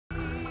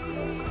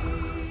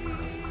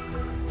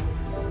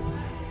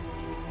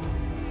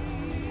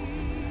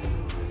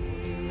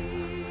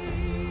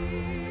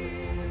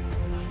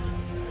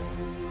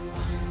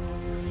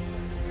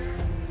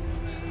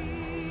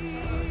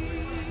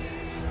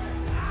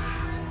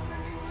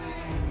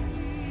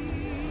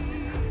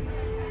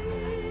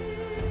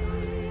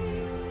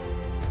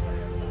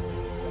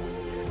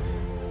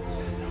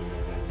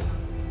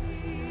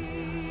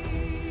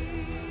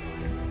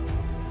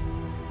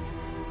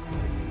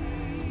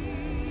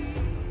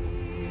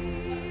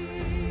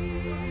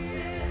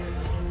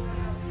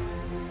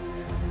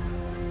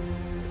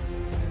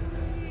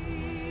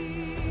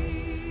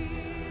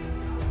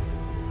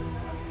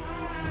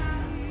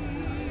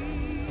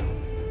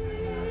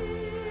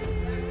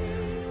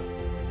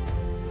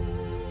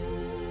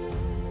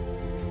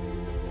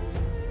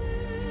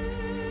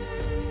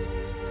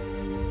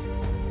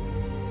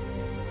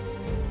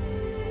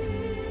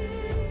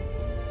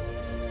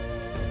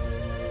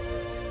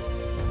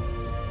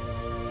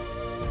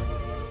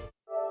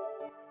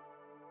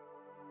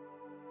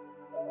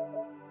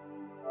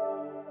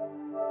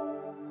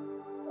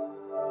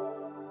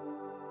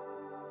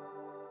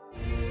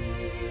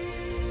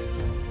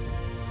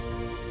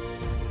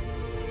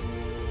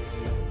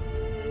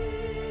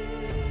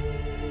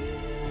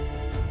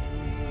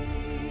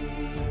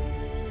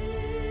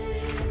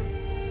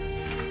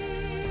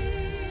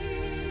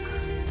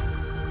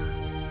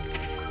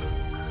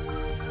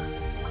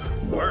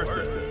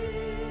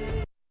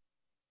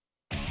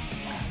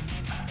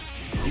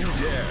Who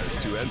dares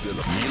to enter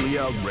the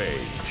Melia Rage?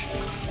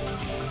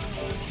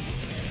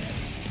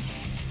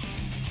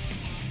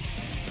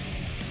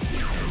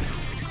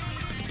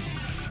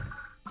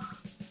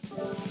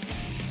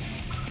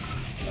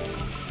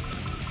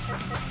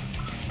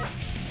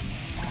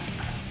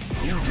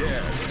 Who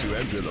dares to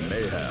enter the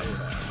mayhem?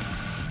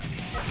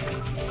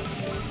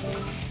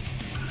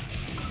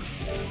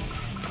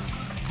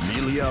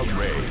 Melia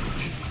Rage.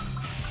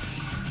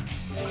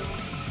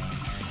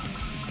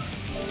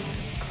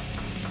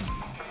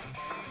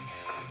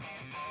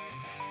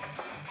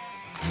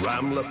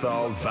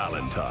 Ramlethal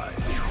Valentine.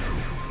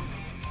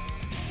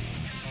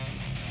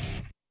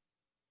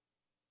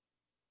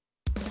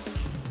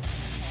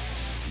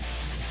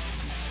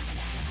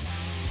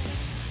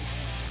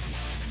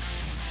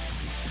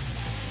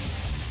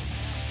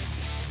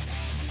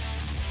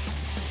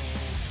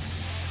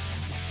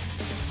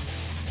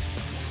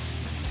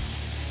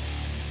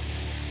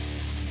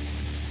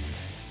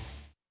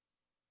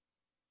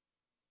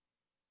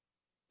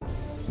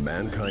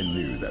 Mankind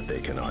knew that they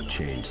cannot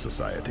change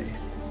society.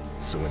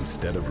 So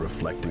instead of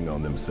reflecting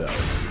on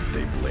themselves,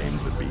 they blamed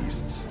the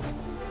beasts.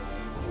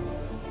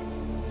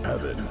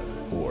 Heaven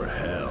or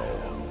hell.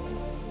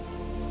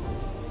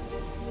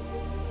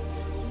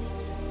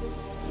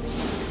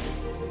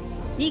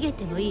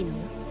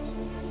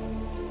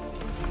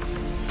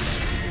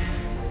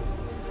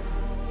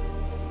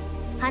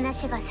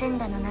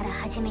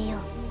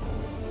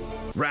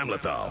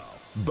 Ramlethal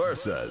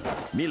versus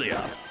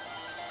Melia.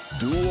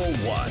 Duel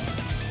 1.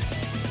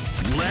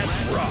 Let's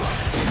rock!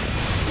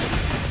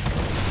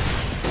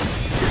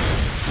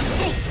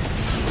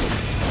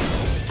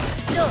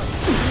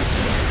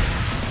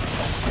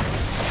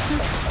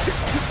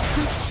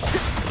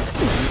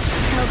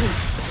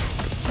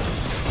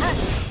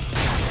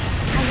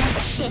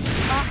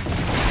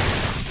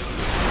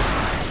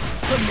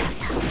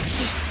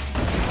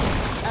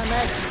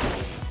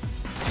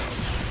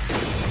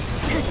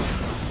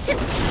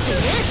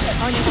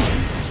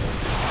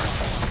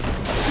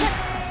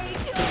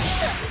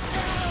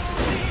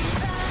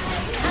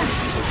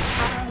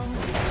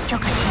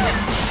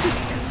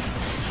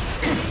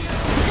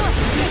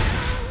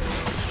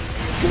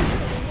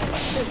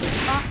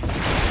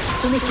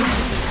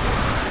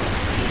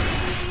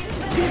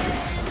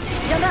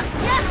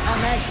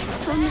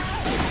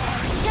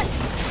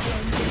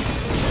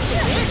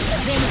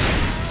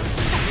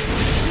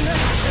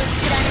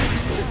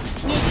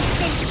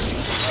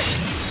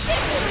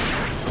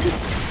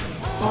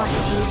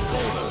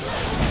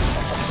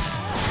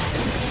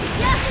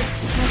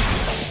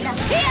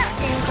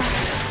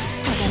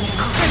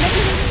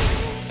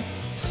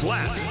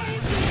 Slap!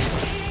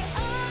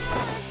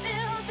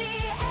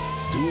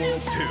 Duel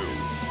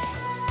 2.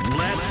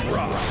 Let's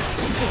rock!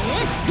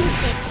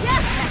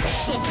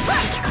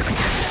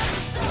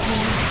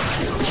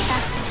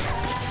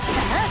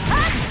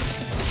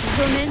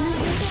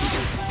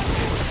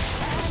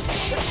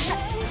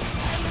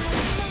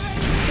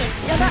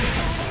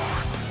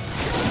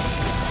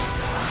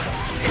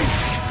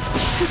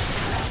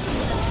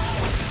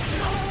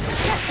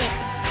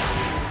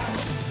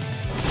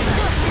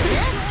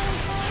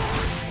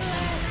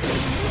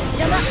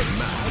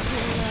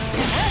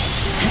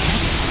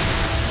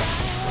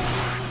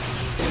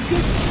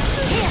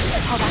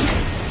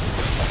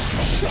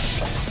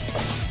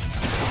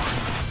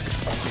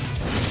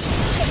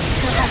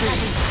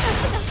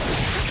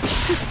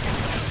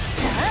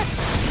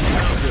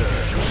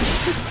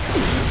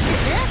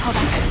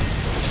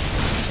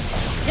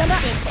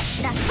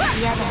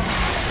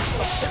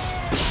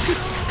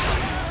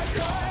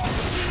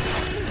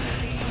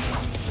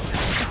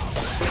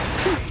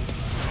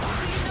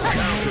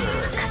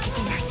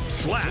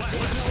 Slap!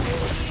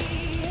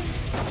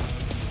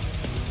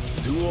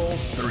 Duel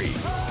 3.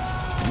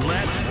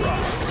 Let's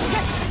rock!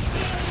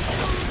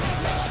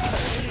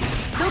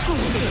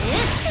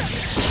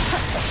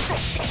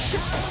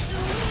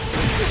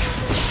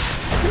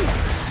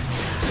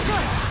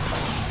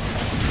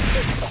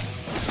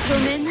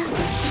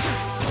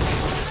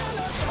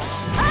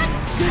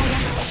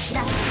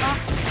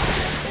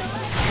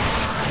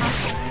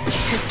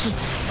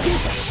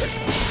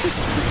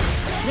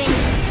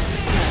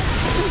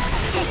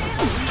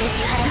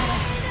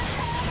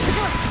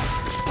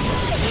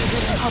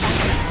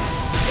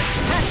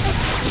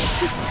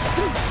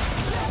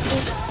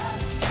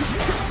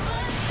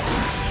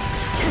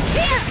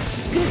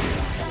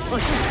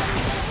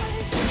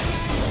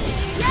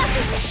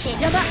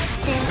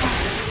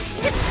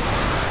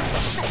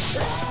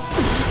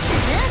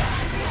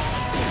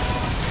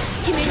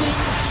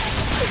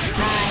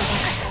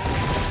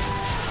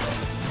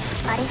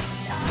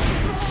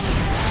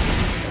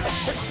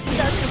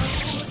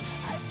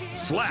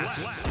 Slap!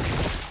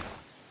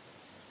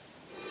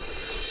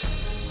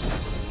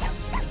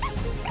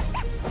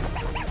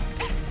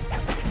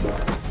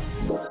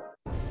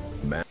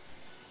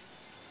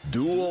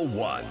 Duel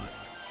 1.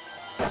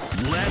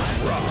 Let's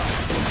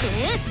rock!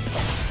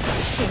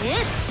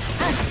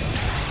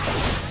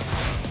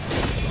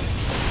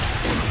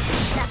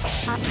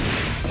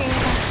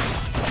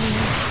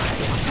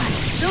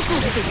 どこを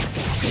出てる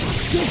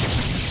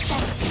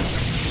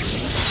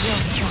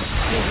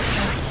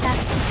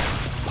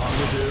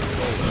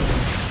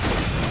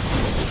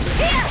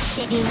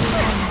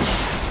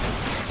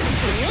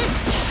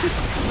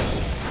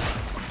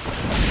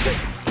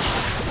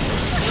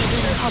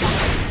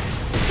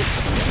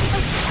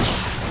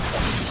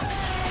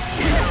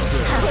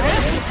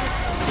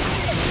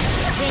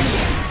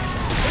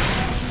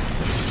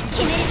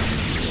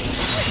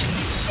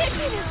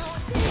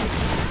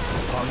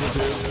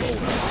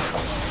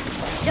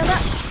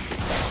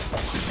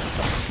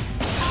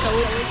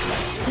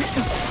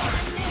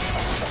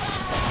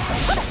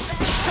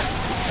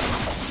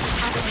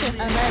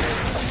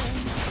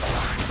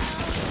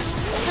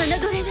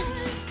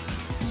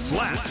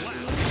？Slap.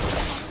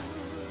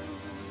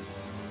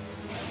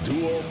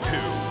 Duel 2.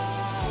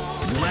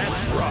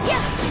 Let's rock.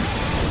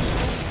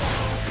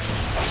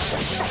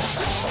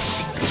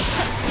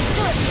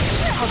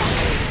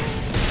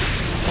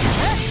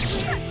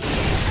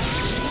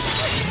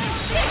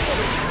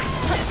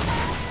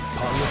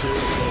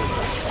 Positive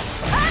bonus.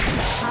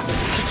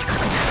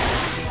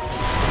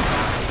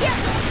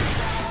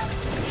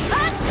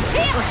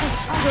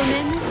 ご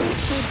めんなさ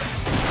い。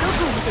ど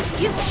こを見て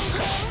る？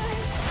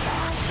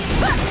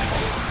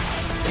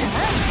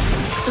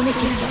仕留めき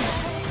るぞ。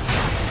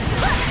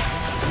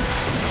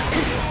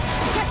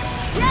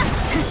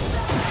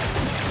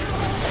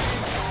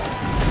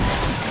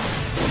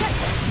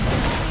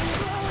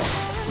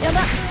やば。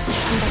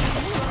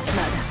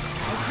まだ。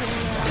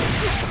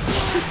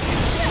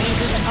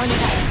お願い。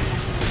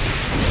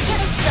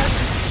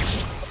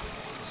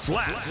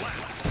Slap.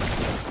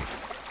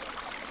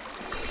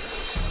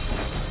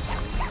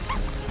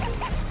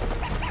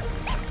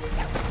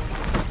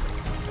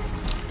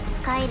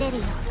 帰れる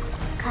よ。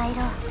帰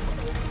ろう。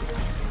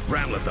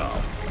Ramlethal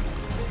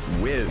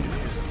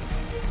wins.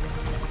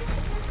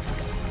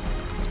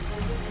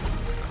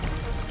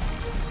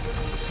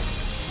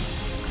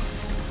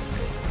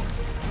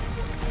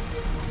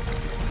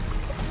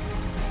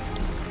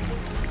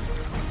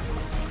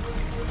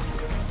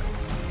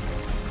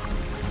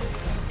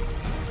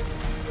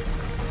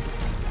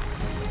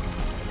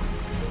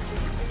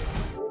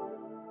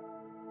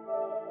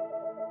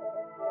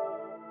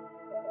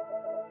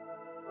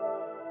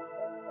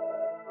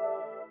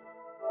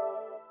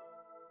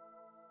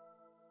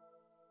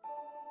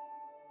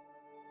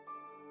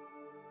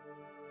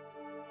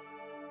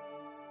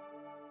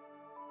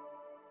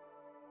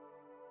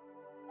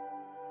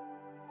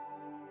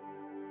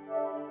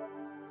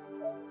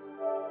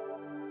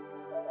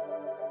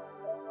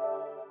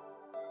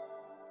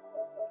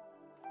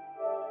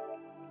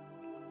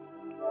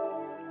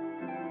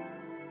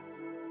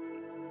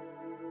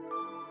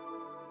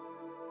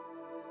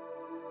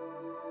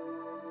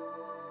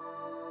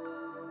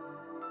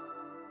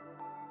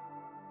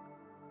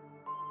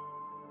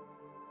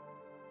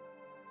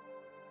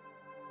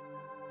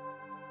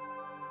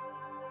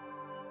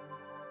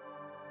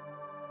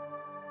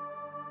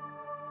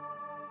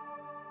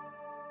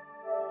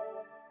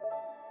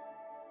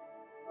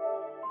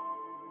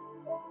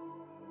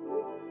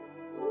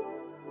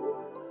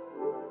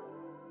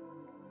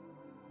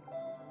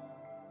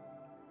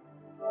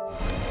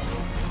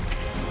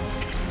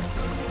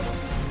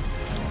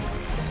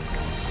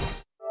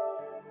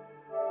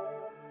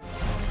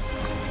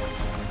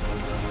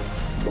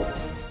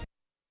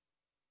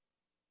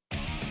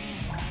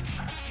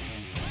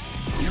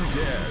 Who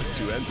dares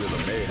to enter the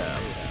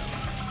mayhem?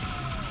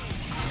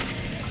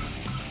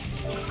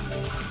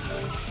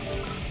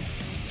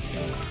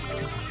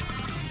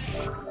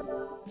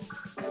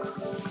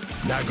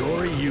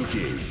 Nagori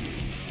Yuki.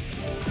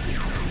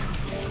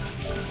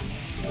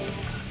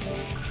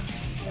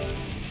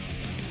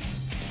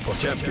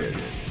 Potemkin.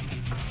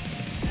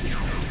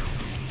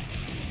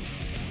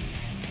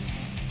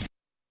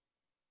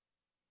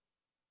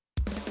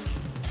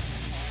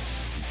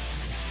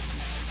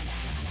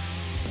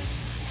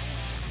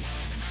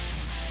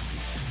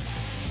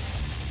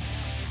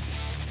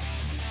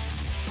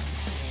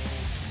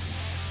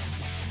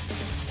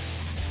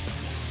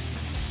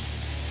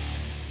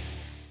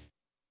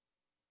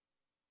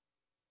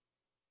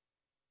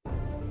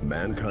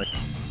 Mankind.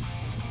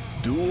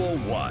 Duel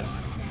 1.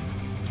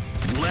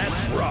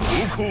 Let's rock.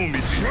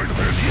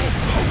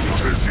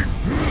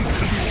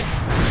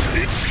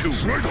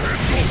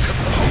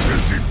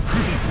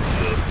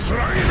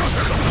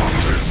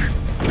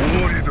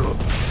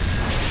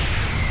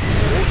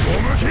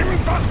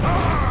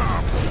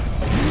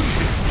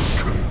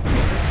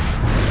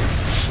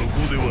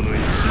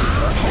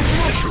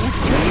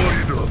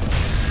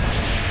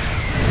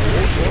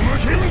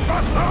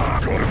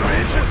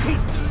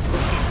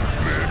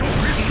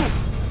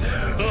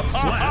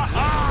 Slap.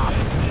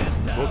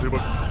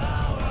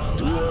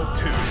 Duel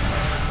 2.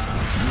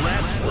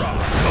 Let's rock.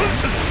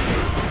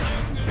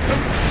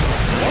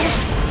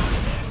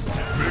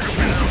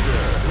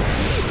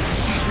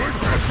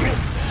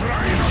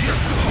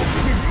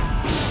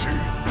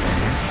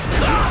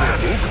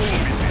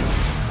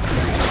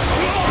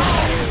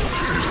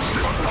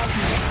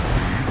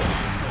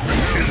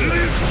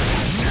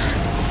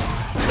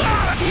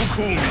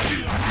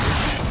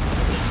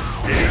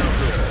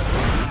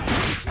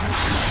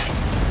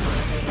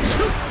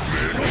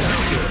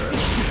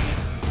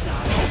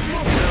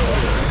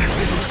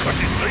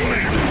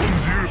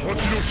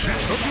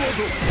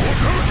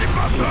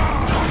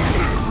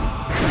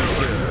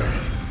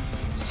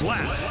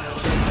 Slap.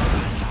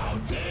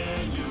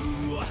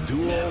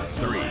 Duel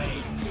 3.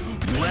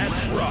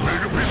 Let's rock.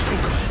 Mega pistol.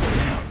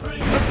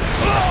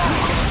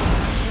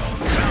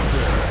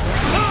 Counter.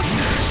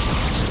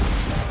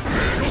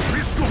 Mega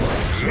pistol.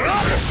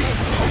 Slap.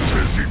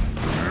 Counter.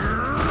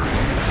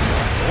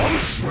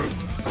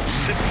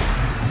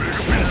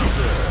 Mega pistol.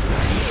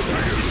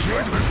 Second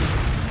strike.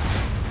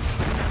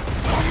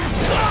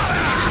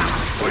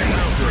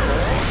 Counter.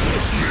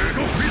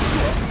 Mega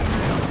pistol. Counter.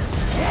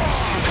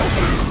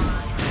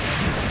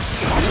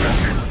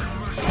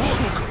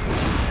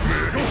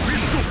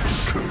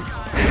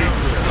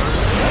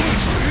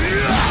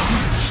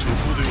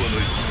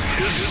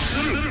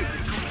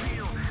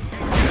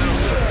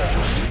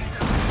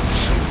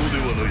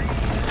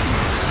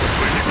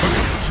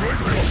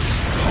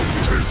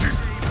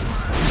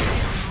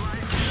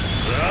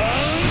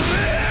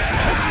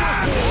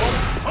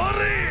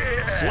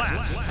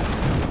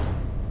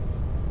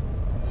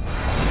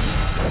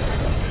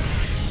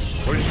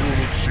 対象の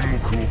沈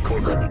黙を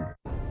確認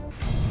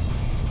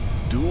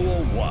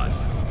Duel 1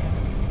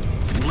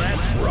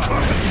 Let's rock ど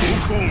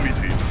こを見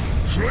ている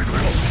スライド停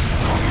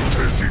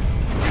止停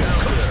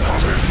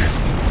止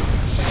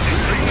スラ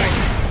イド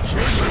ス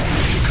ライド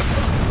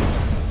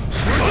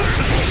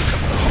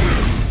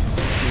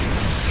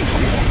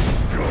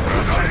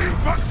イン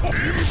パクト気を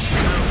つ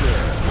け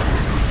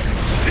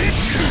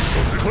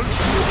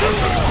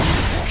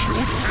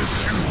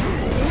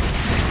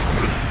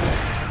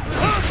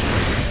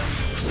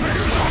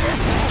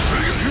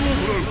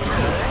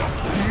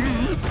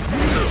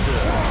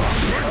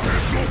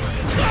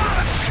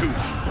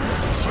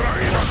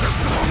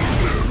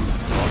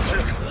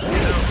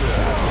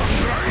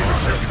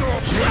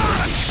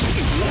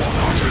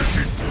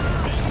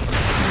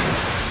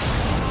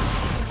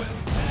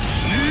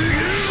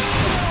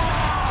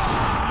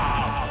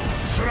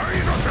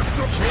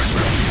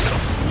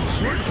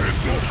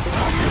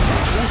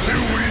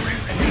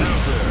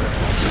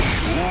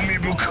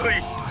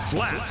シュ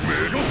ー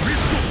ト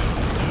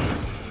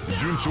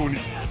順調に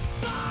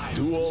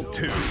Duel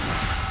 2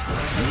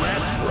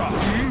 Let's rock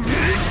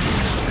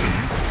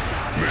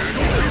メ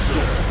ガフィス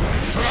ト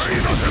スライ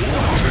ドヘッド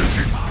停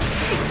止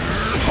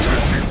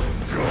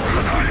ガ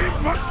ライン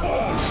パクト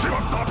しま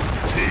ったメ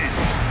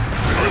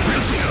ガフ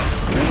ィスト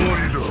終わ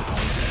りだ思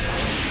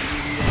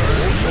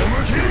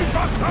い切りバ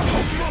スターこ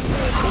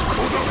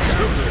こだ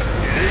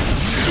メ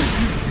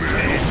ガ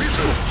フィス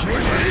トスライ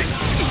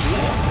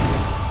ド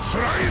ス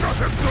ライド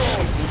ヘッド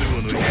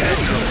どこだ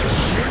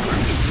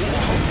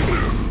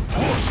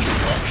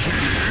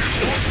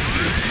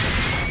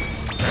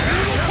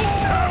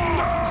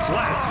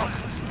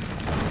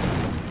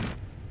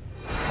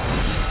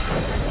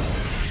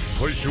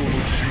対象の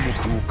沈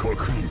黙を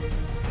確認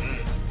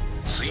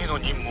次の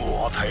任務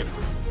を与える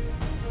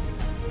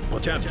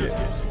Champion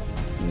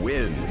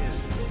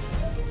wins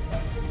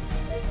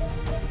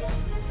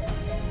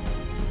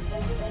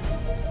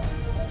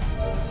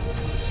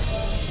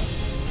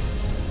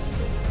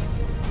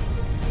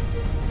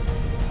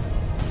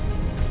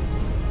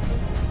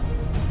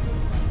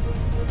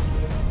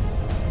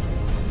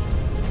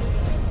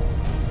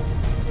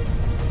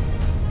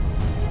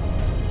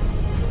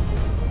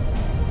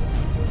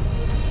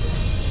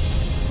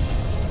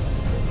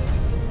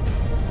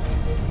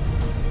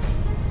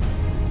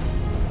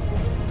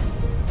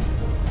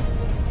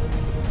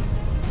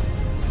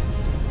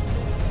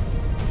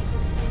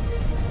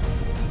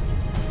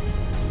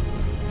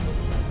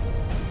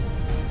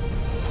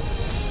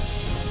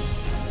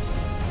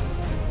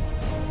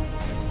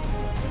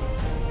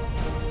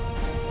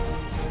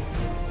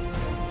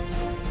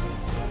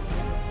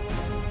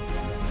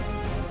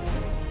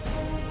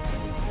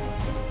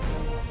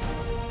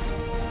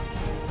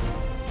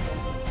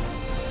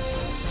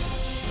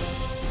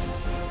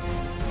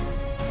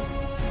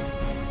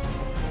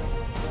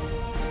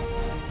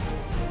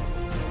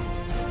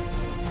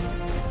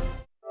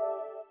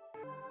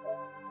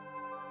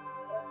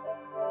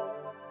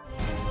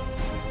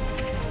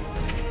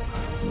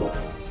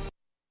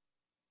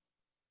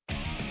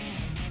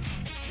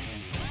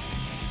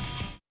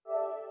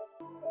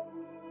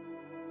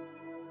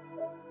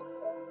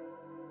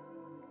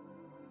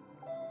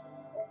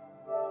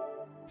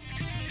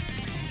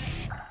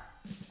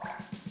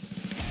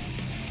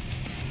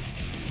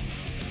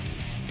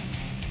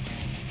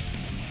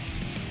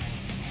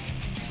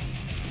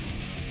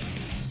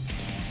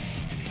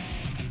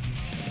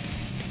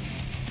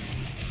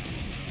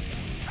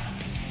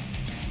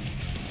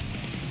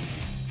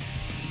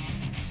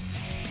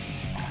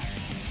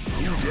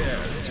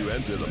dares to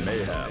enter the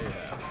mayhem.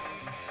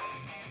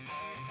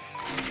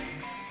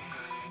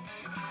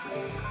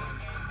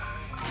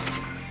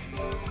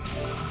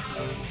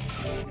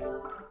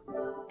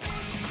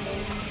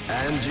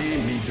 Angie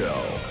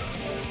Mito.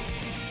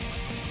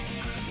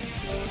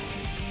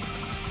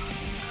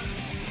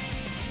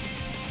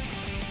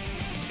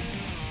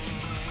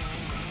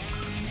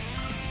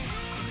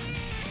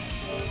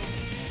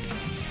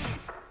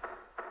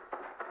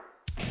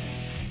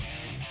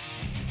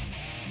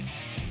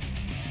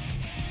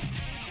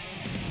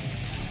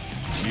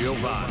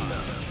 Nirvana.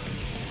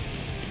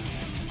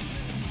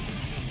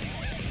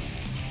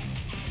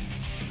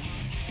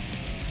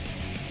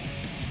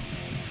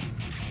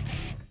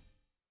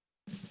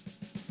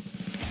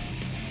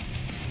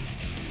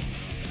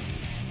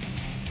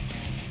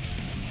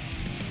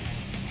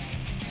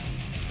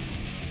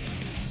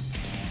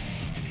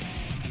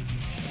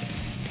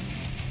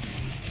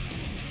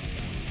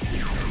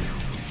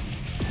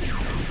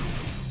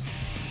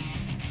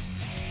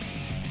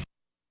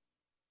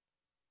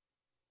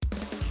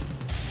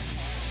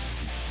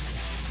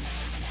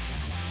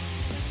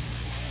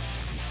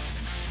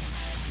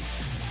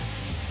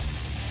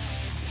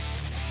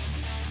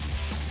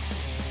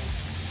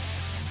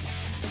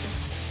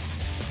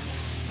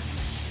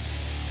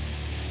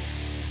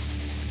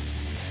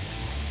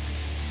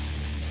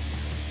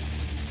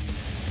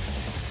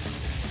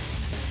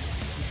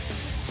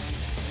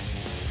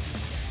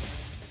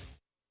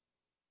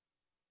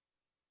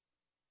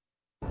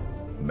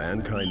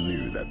 Mankind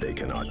knew that they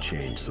cannot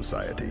change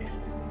society.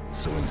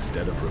 So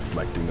instead of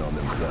reflecting on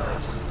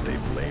themselves, they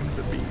blamed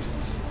the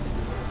beasts.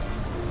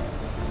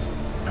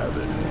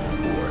 Heaven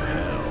or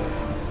hell.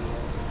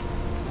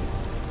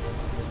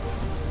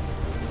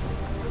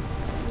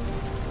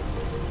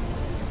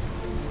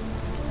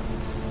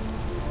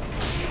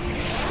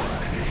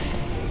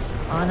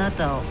 あな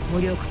たを無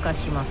力化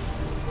します。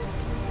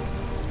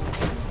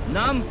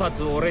何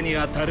発俺に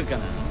当たるか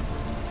な。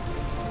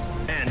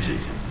 Angie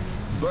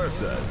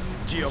versus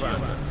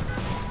Giovanna.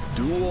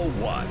 Duel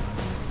 1.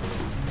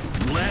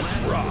 Let's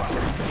rock.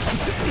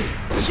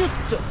 シュッ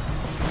と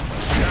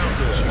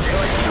Counter. す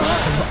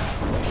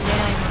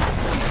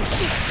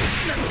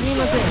み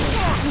ません、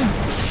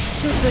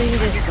ちょっといい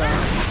ですか。お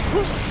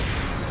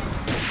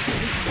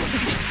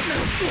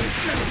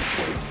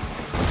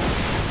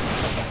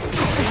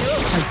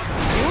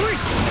い、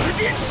無人。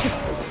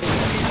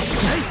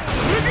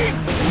無人。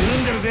緩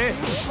んでるぜ。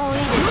もういい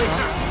です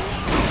か。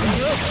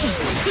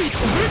無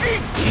人。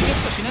キリッ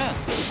としな。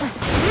無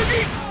人。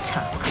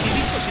キリ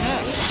ッとしな。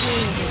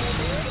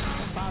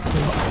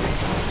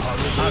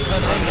開かな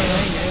いね。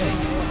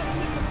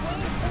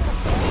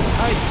サ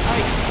イサイ。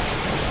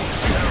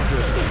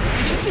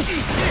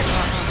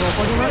残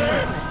ります。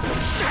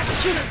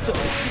シュッと。よ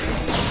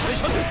いし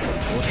ょ。落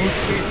ち着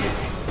け。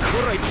ほ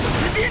ら、無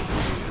人。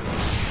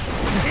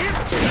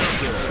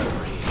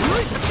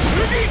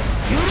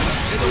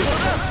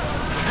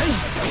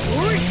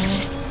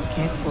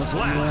結構すご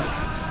い。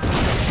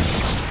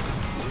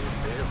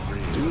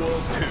 Duel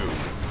 2.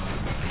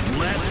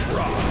 Let's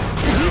rock.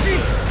 無人。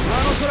上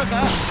の空か。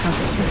無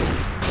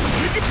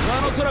人。上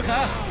の空か。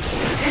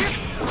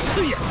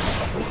そいや。捉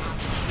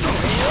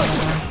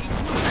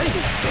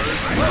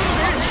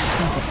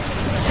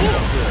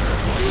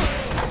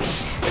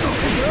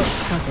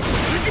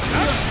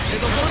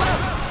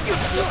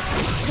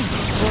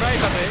え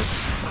たぜ。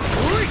お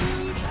い。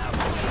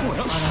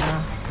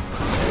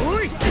お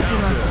い。チ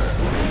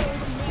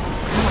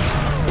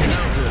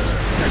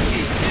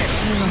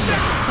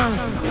ャンス。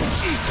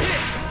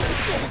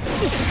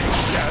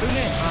やるね。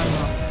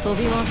飛び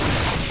ます。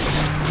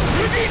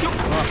無人。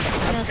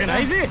やってな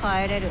いぜ。帰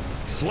れる。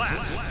 Slap.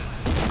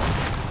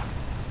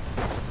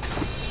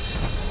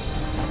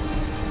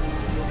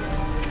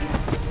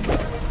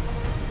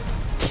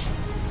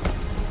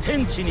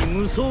 天地に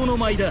無双の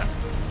舞だ。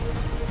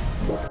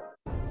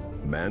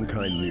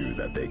 Mankind knew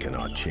that they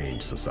cannot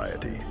change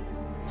society.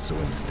 So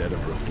instead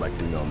of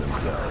reflecting on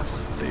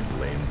themselves, they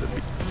blamed the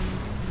beasts.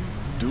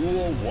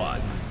 Duel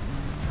 1.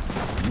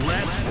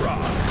 Let's rock.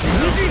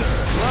 無人。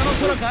上の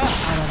空か。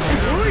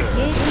おい。や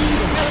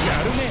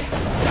るね。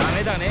ダ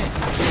メだね。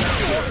収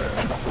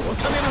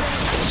めます。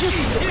シュッ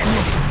て。よ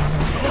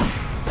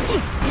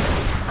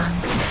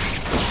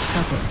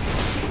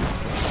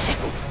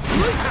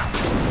いしょ。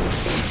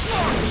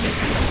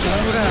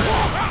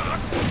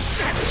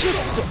シュッ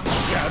と。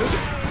やる。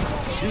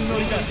宙乗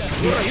りだ。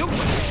ほらよ。無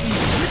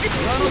人。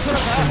上の空か。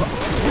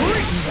おい。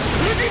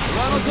無人。上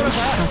の空か。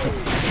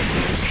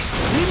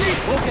無人。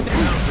オーケーで。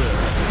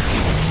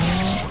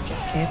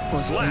結構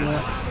すごい。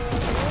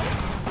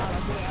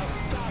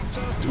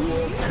 Duel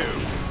 2.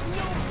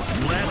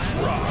 Let's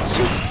rock.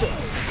 シュッと。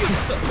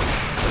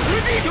無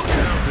人。シュッ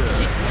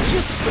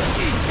と。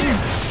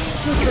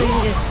ちょっとい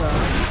いですか。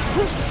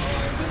す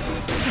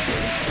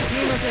み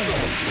ません。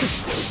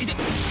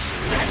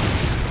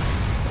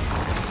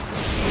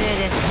礼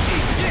です。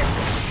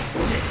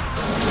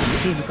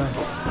静かに。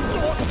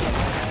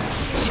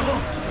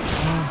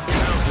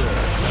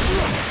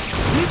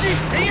無人。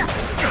いや。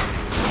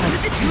無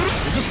人。先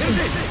生。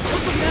ちょ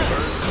っとな。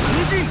無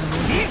人。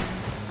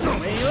ご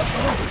めんよ。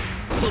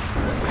重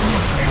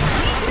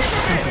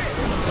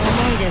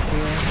いですよ。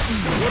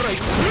ほら、無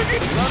人。先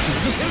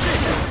生。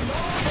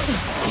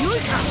よい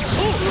しょ。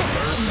おう。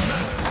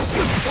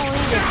もうい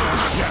いですよ。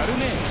やる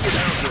ね。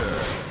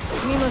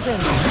すみません。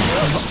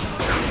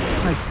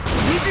はい。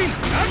無人。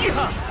アギハ。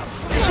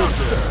ちょっと。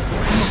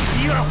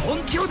次は本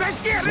気を出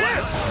してやる。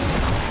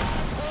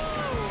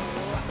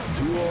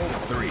 Duel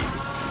 3.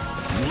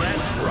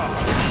 Let's rock.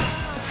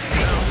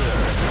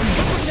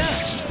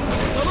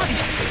 その。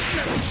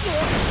遅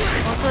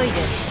いです。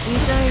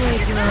2回目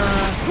行きます。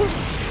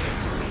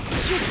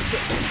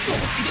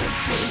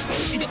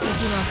行きます。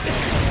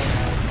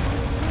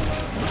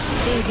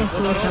静寂を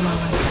賜ります。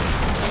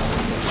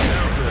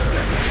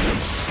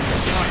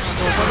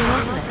怒りま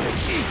すね。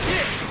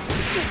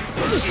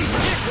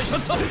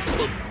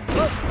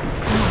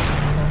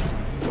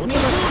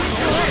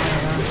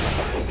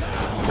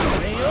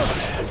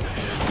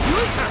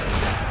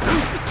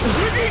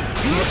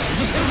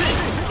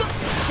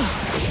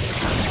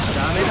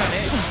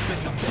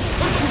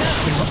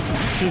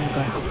静か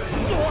に。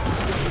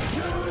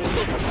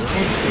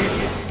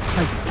は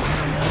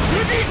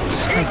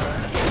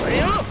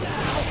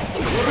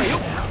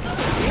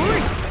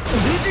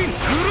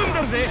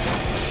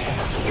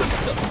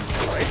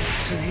い。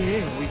すげえ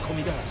追い込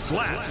みだ。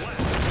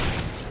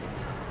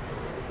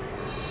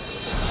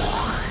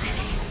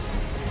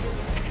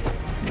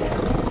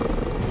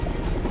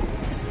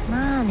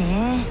まあ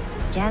ね、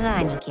ジャガ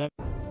ーに結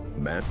構。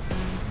Man.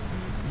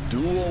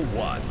 Duel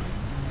 1.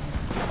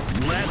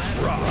 Let's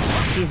rock.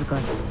 静か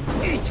に。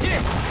静寂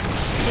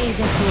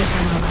を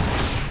賜り。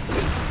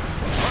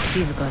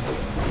静かに。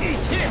上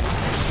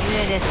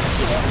です。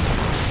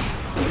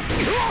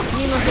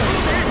見ません。さ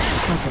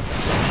て。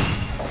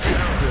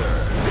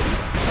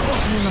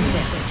見ません。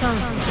チャンス。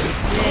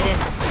上です。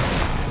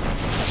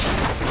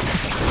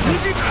無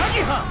事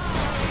鍵派。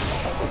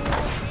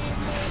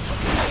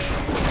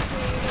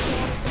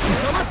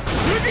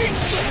無事。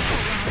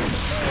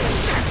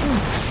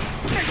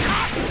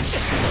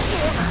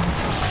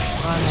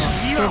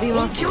飛び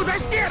ます。気を出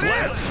してやる。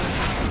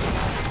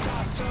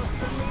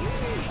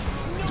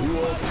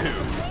Duel 2.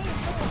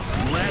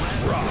 Let's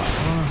rock.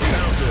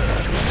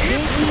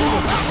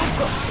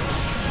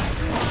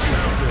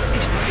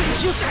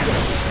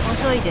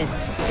 遅いです。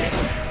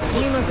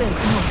見ません。無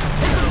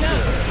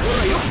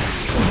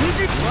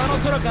事上の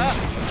空か。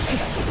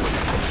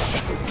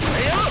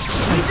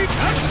無事か。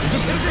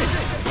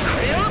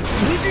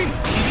無事キリッ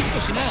と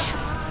しな。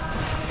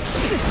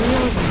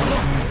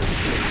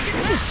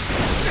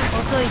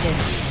遅いです。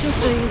ちょっ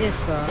といいです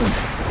か。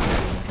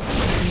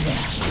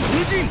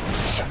無事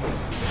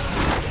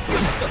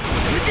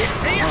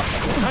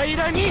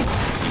平らに無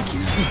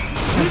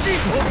事受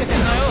けてん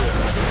なよ。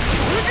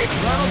無事上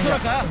の空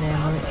か。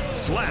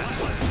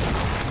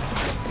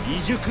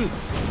未熟。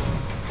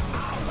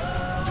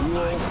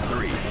Duel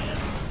 3.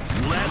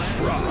 Let's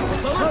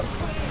rock.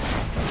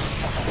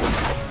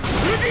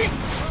 無事。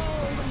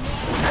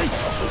はい。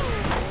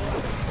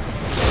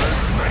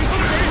何こ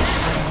れ。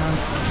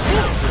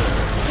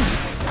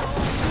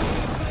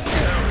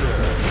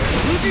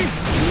無事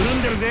緩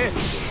んでるぜ。おい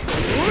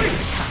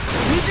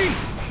無事。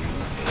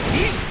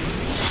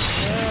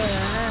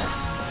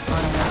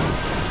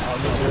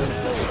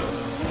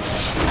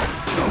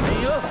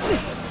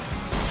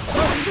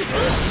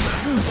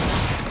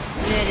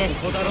上で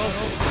す。ここだろ。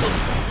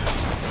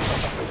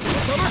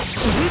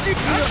無事か。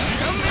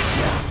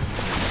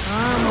ああ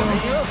もう。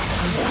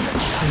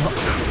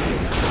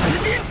無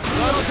事上の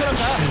空か。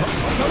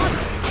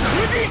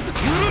無事緩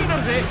ん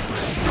だぜ。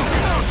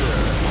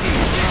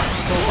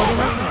怒ります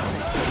ね。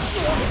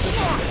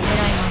狙い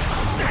ます。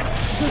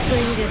ちょっとい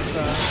いですか。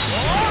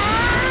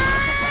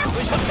よ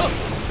いしょっと。高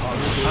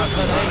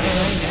台でないね。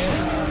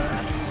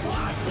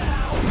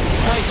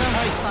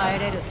帰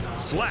れる。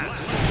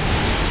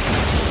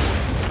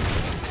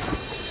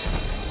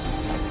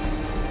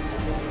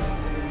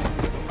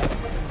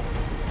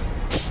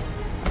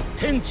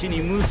天地に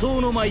無双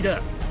の舞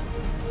だ。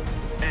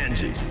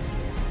Angie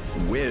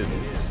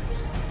wins.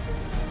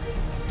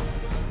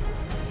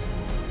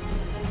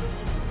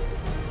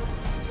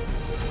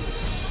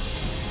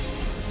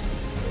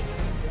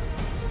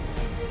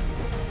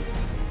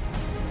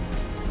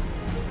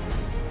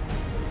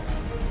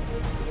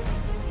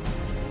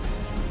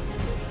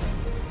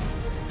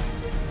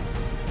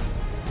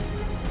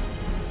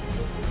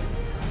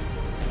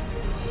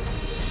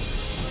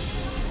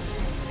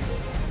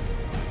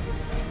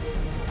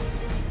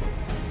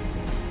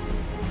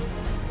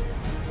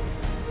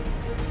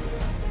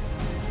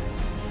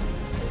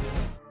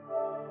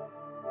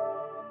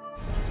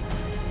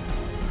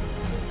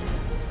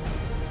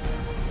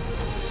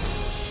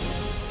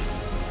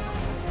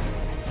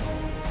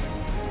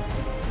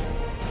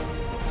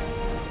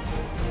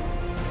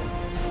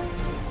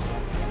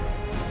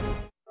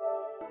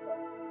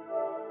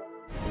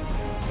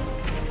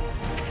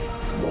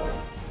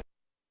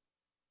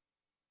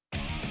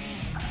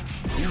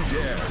 Who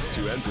dares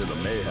to enter the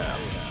mayhem?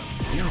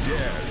 Who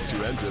dares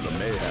to enter the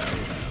mayhem?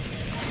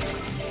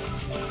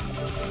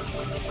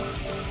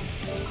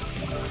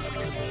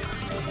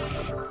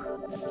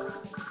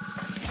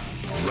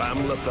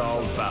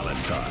 Ramlethal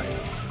Valentine.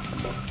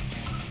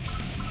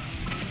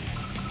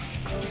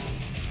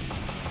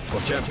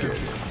 Potemkin.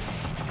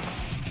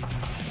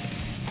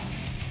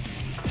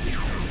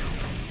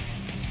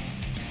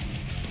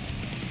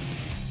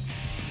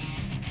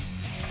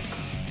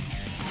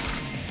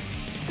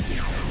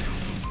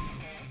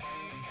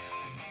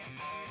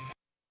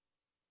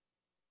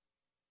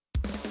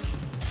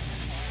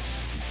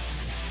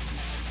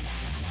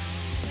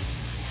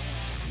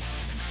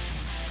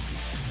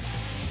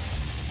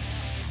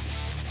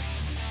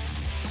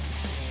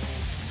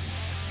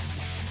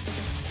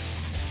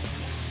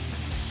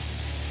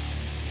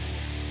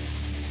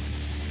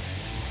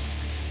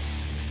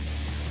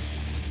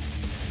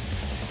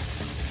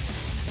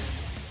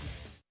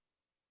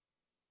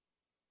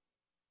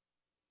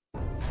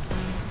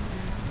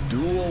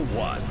 Duel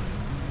 1.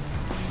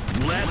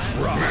 Let's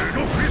rock.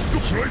 Mega Fist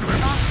Slide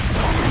Whip.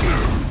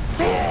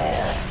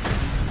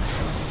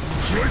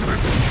 Slide Whip.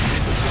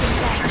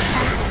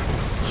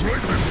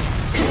 Slide Whip.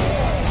 Mega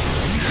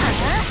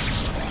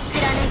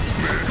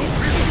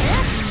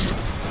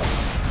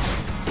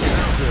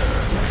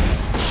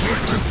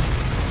Fist.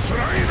 Slide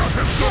Whip.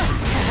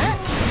 Slide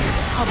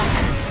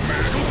Whip.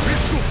 Mega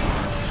Fist.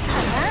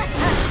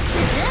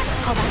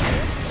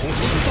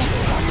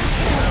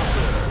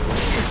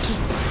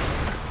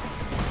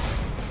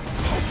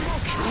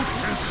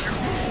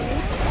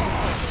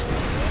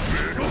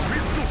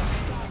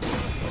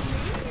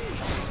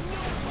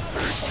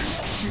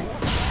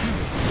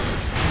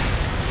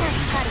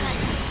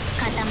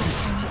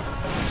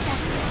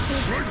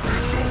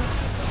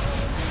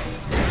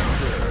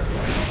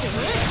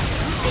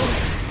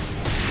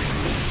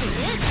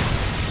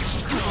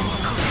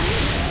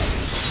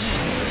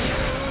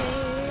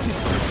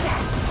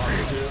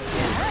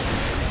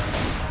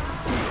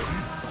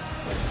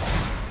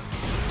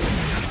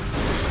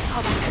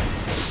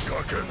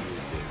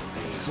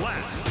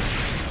 Slap.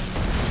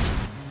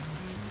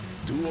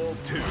 Duel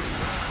 2.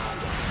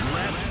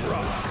 Let's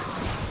rock.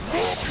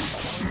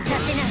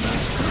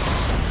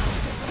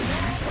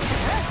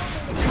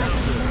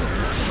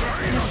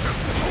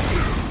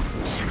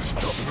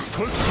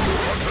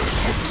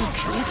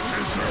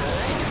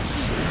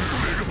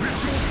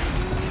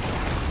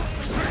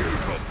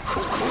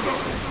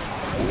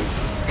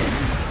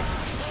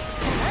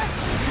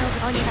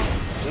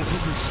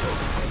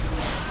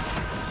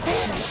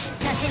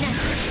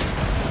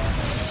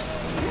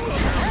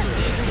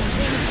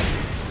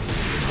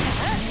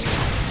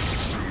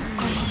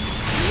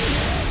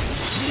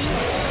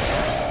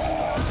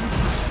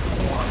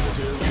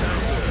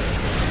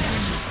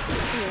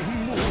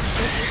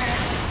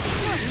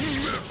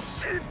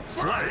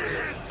 Slap.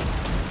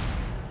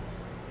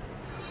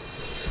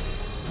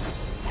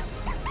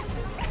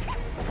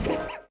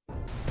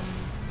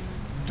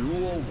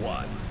 Duel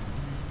 1.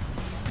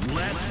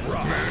 Let's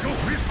rock. Mega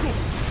Fist.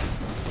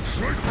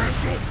 Slide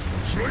Whip.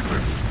 Slide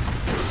Whip.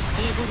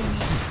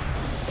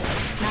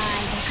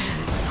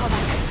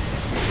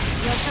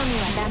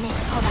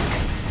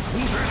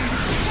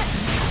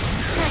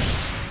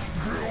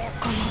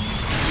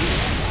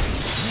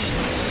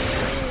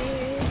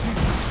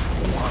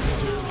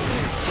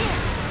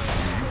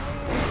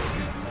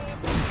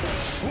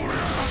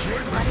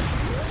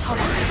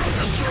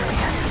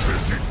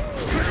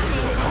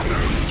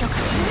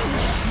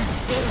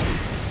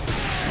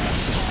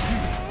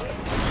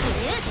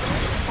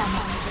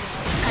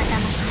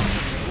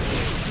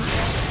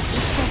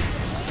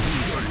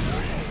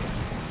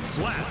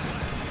 Slap.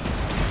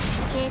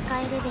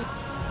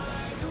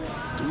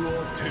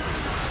 Duel 2.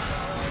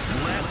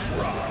 Let's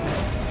rock.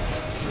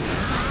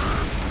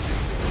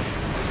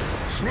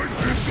 Slide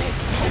Whip.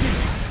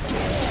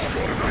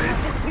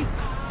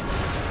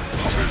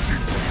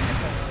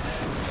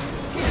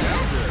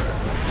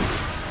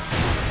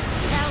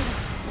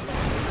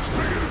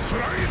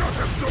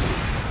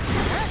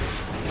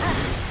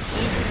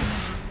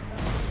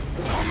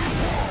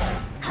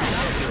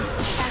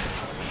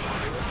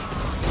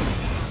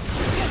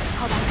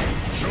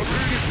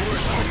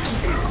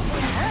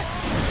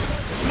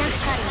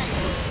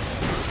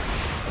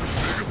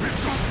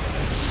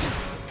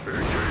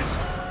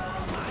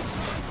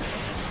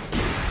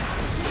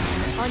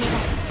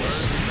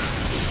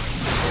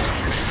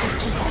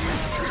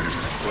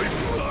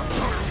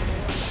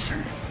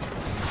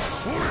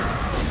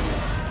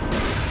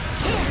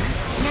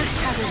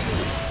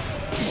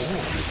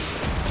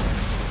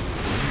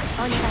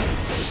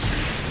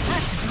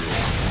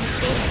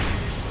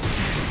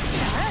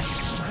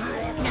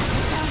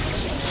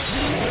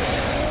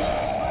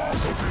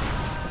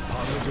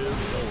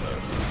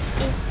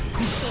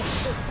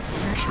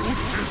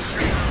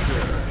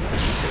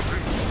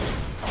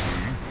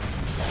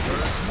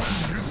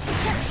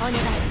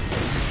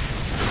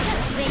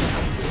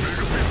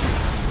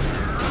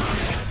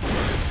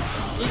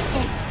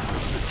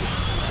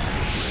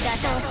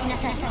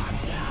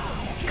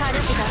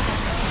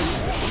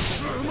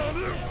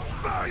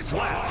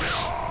 Slap.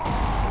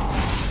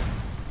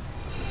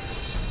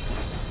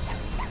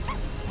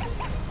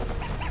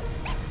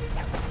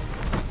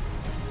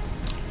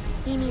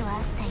 意味はあ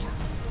ったよ。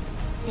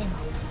でも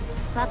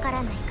わか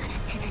らないから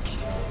続ける。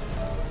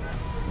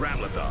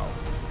 Ramlethal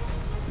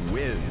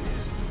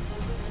wins.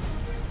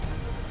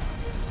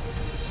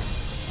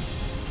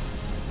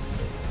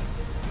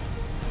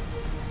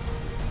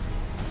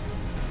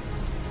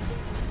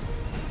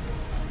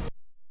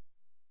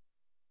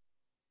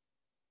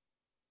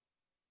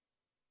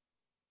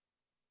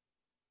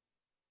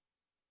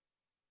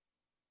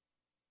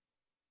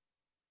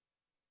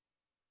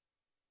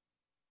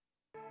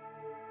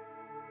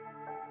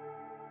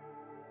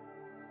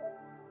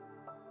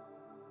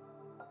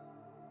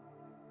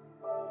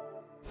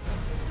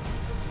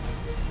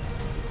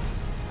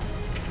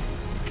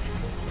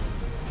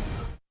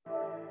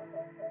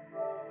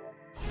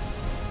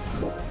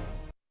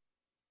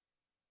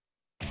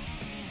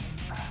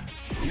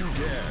 Who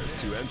dares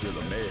to enter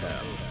the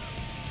mayhem?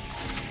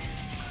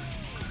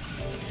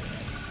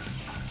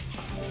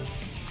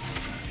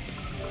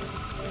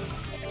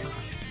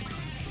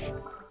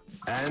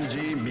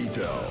 Angie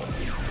Mito.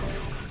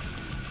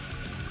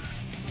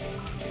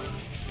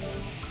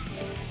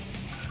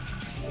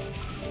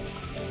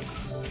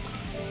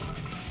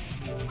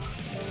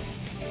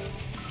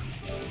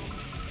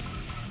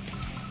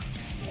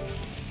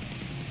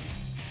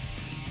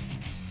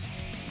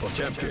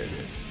 Potemkin.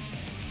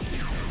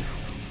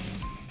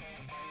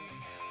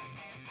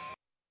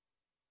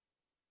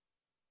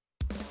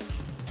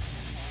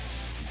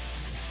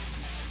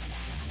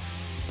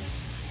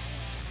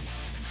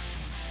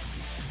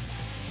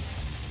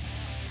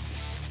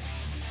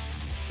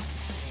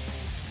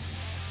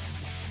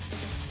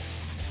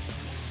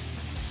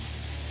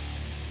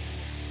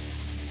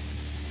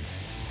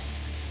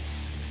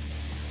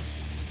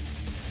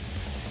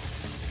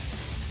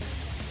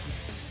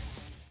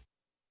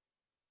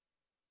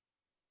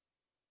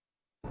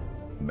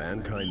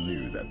 Mankind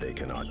knew that they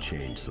cannot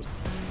change society.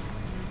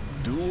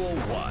 Duel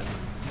 1.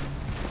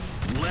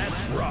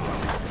 Let's rock!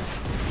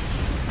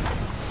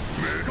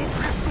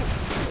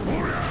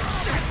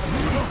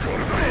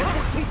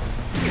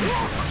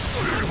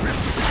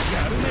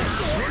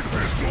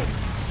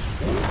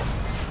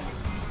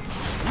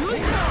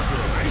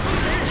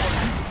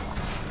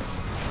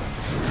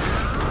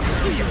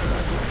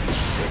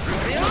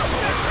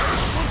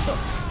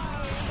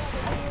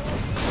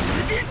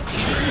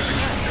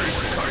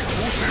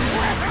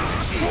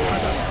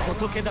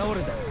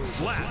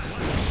 Slap!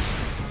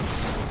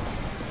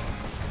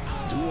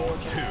 Duel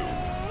 2.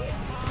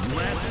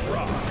 Let's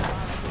rock!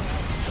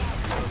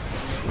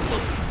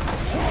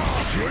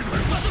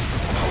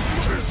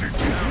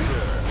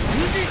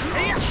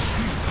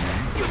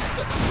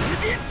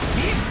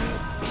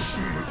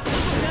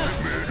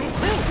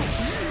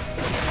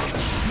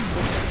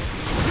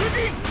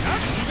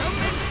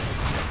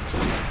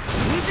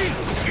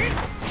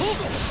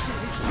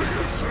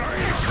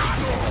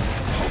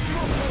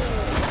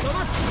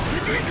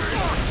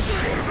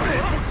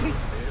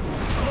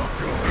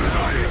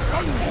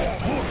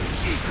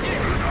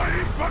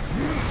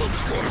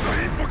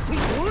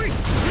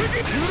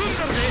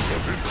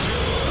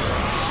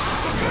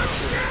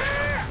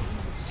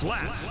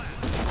 Slap!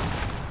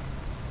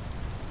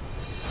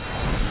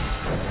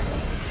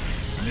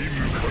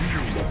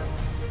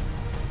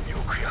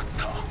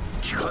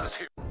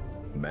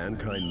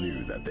 Mankind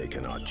knew that they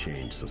cannot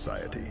change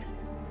society.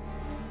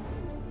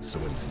 So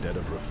instead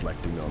of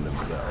reflecting on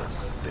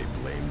themselves, they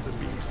blamed the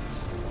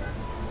beasts.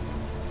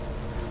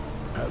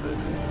 Heaven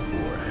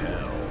or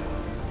hell.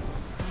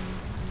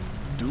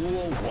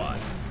 Duel 1.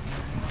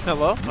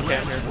 Hello? Okay,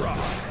 I'm here.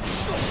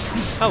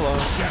 Hello.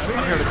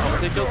 I'm here to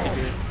commentate Guilty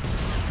Gear.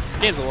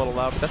 Game's a little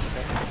loud, but that's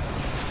okay.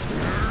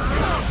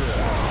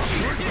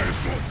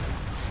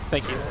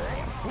 Thank you.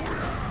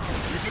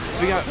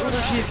 So we got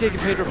Uber Cheesecake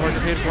and Pedro Parker.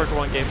 Pedro Parker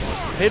won game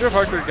 1. Pedro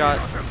Parker got,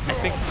 I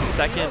think,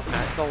 second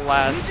at the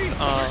last,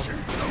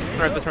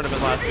 or at the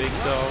tournament last week,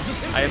 so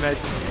I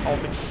imagine all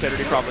things considered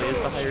he probably is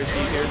the higher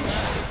seed here.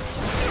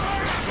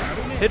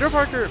 Pedro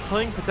Parker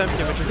playing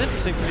Potemkin, which is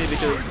interesting to me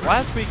because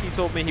last week he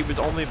told me he was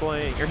only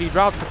playing, or he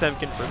dropped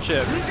Potemkin for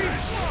Chip.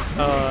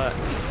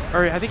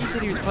 Or I think he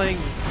said he was playing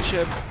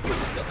Chip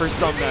for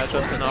some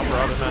matchups and not for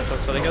other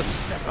matchups, but I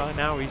guess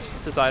now he's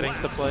just deciding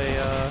to play,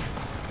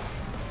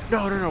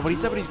 No, what he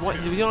said he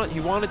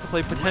wanted to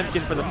play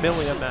Potemkin for the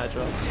Million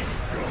matchup.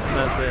 And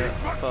that's it.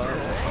 But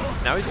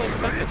now he's playing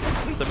Potemkin.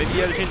 So maybe he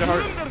had to change of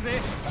heart.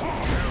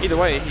 Either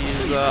way,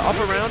 he's up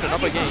a round and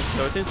up a game,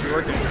 so it seems to be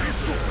working.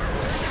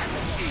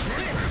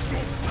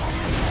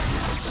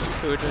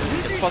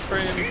 Gets plus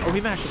frames. Oh,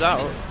 he mashes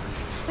out.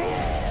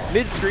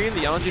 Mid-screen,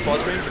 the LNG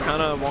plus frames are kind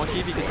of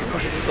wonky because he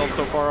pushes himself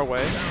so far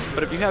away.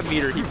 But if you have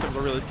meter, he becomes a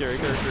really scary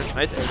character.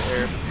 Nice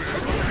air.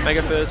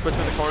 Mega Fist, puts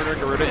him in the corner.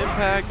 Garuda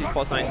Impact, he's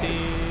plus 19.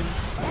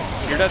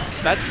 You're dead.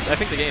 That's, I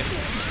think, the game.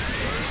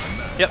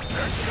 Yep.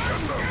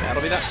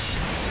 That'll be that.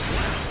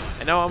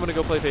 And now I'm going to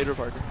go play Pedro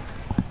Parker.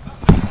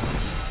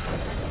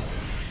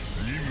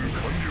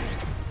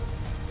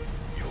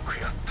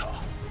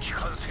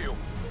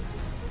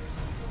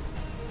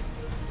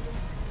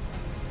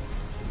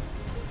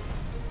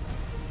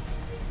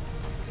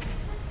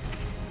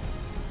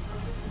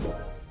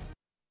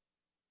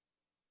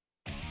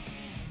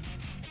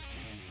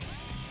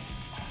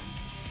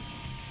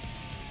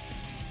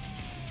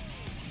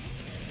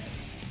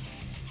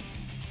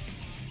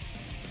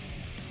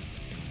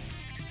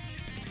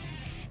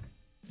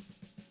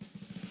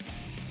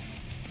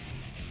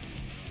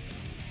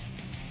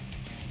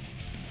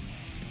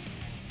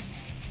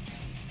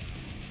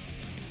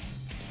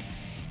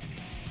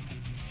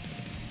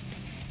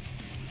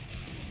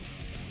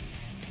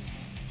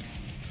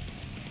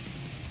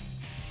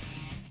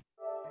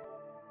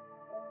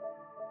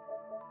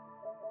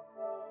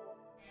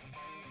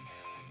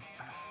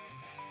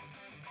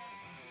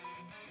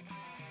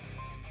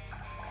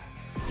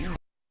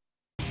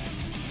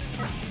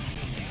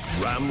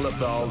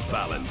 Ramlethal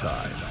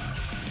Valentine.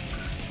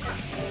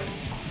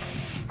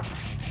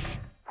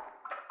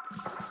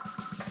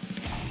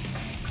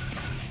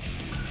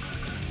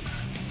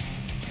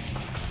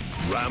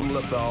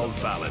 Ramlethal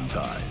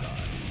Valentine.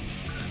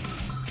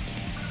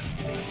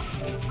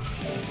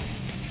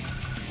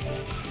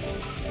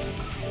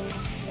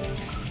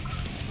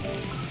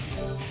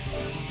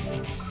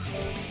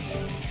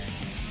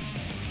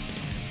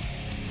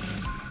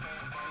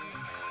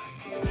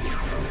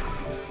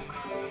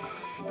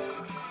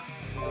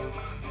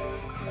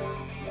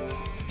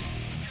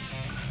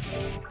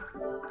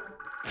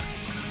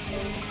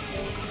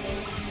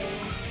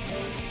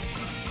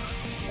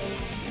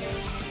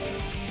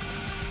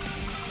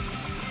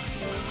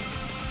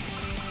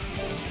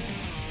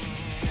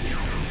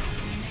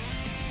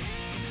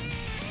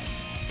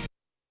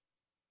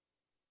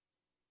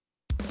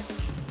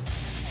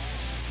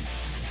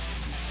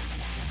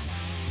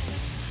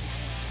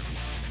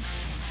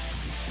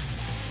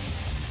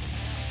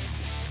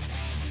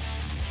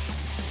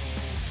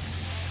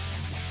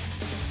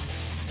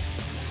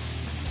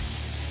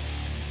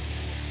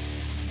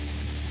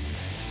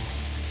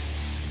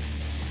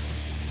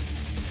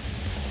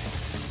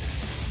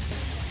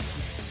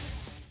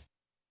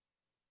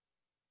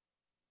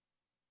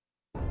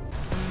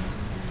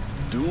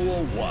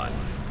 Duel 1.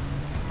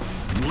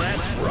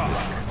 Let's rock!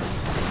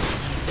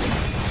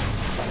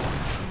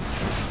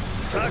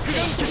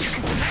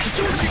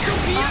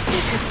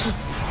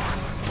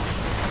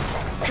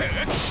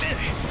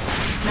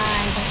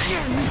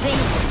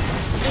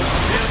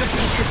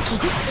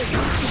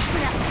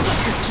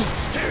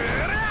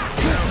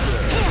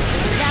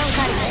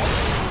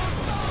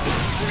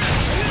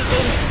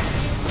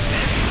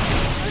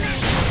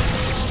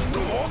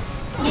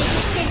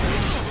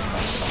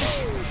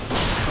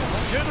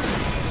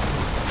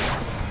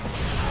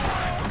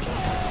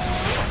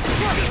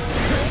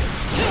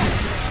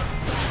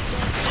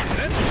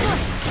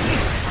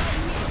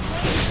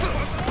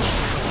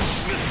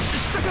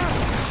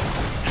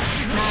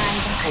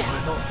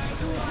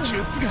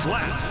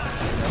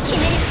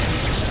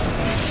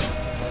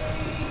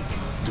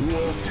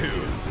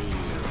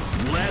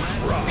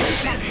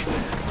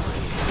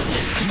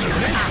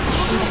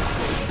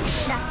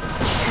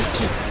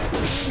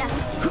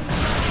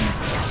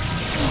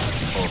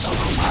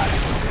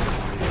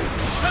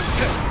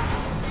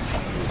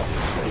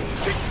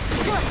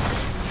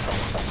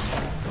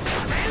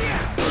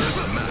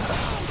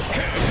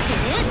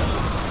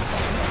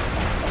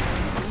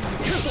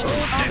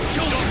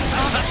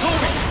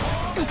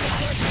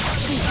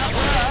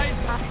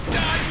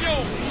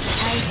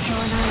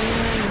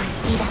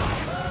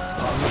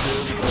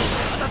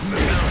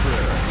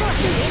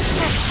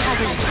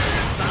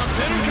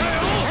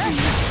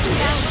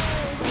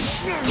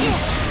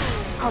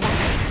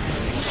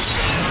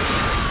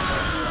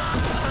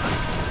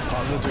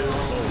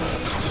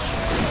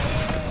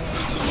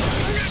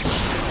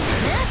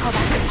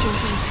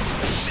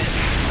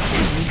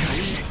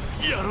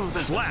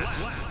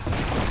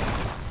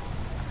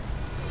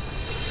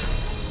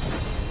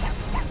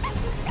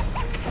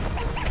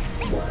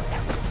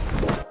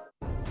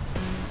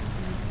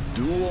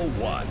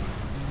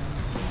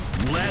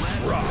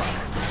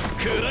 「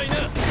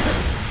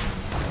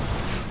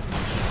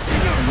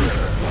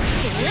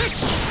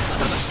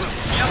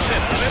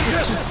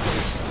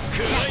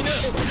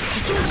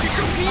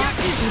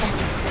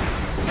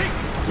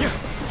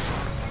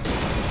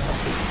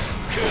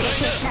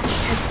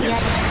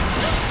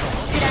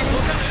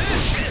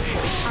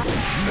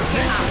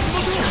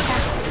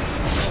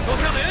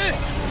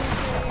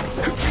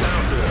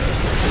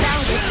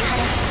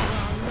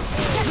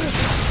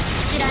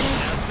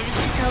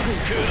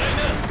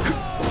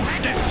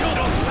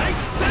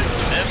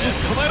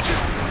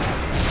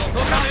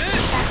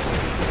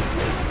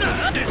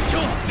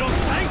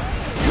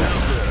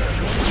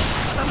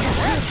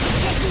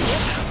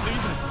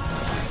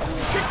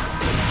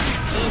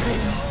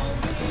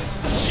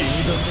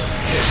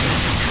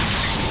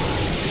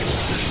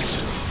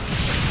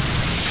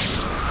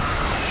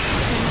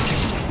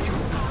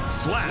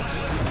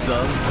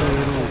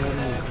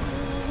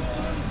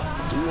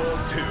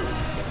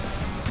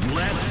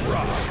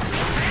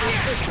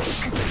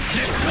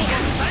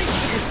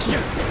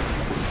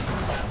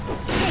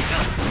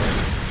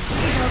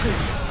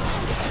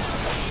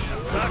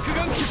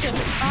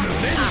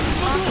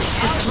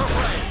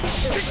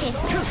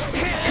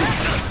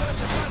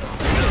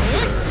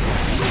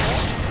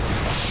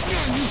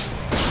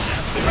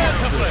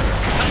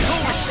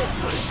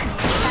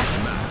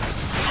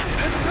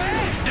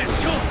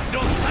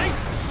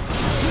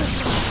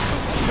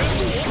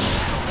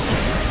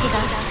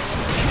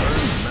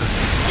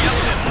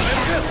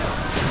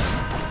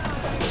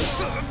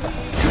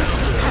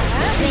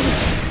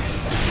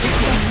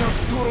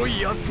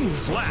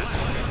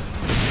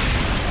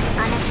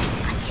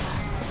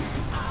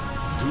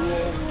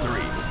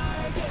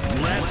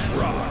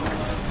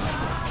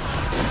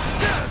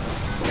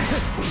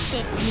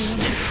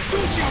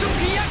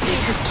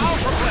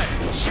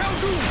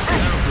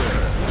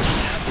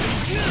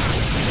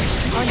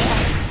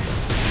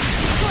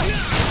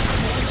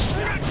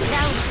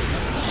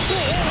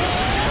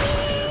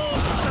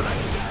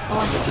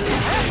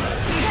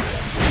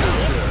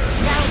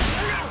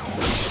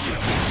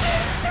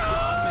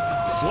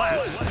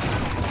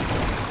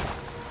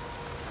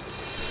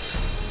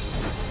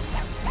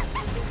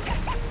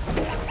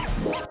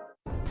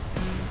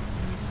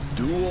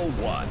Duel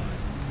 1.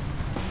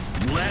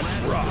 Let's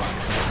rock.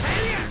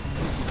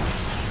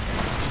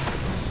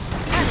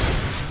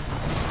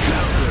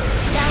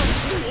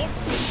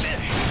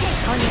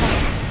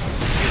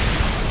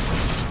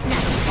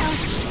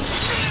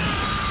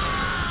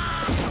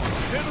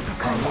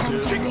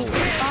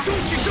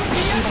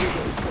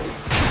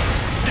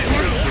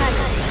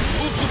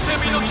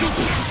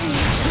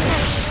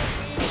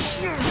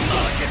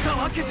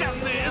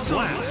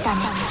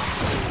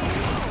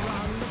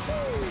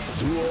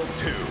 Duel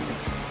 2.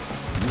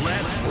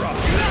 Let's rock.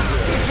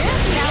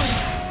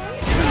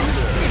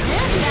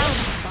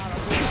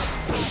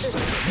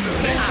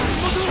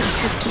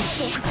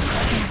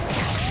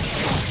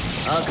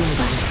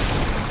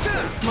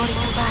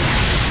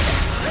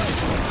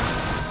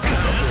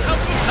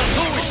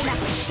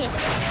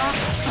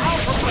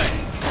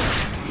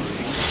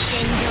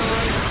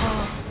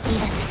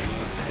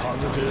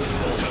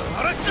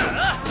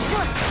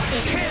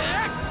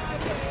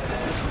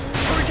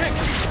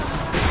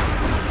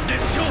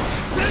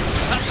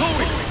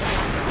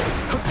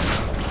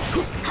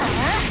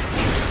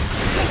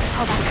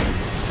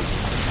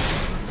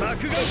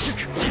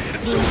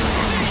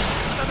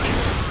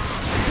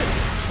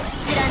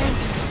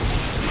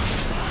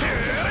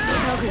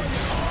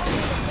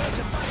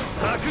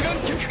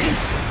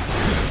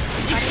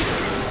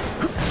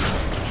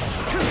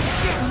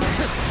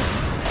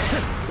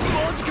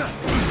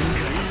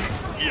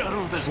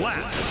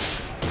 Slap.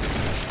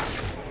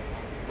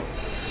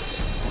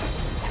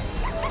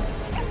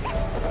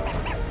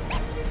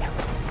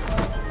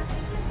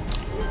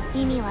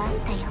 意味はあっ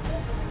たよ。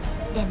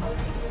でも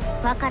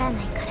わから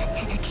ないから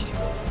続ける。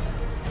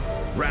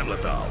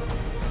 Ramlethal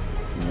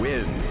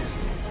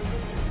wins.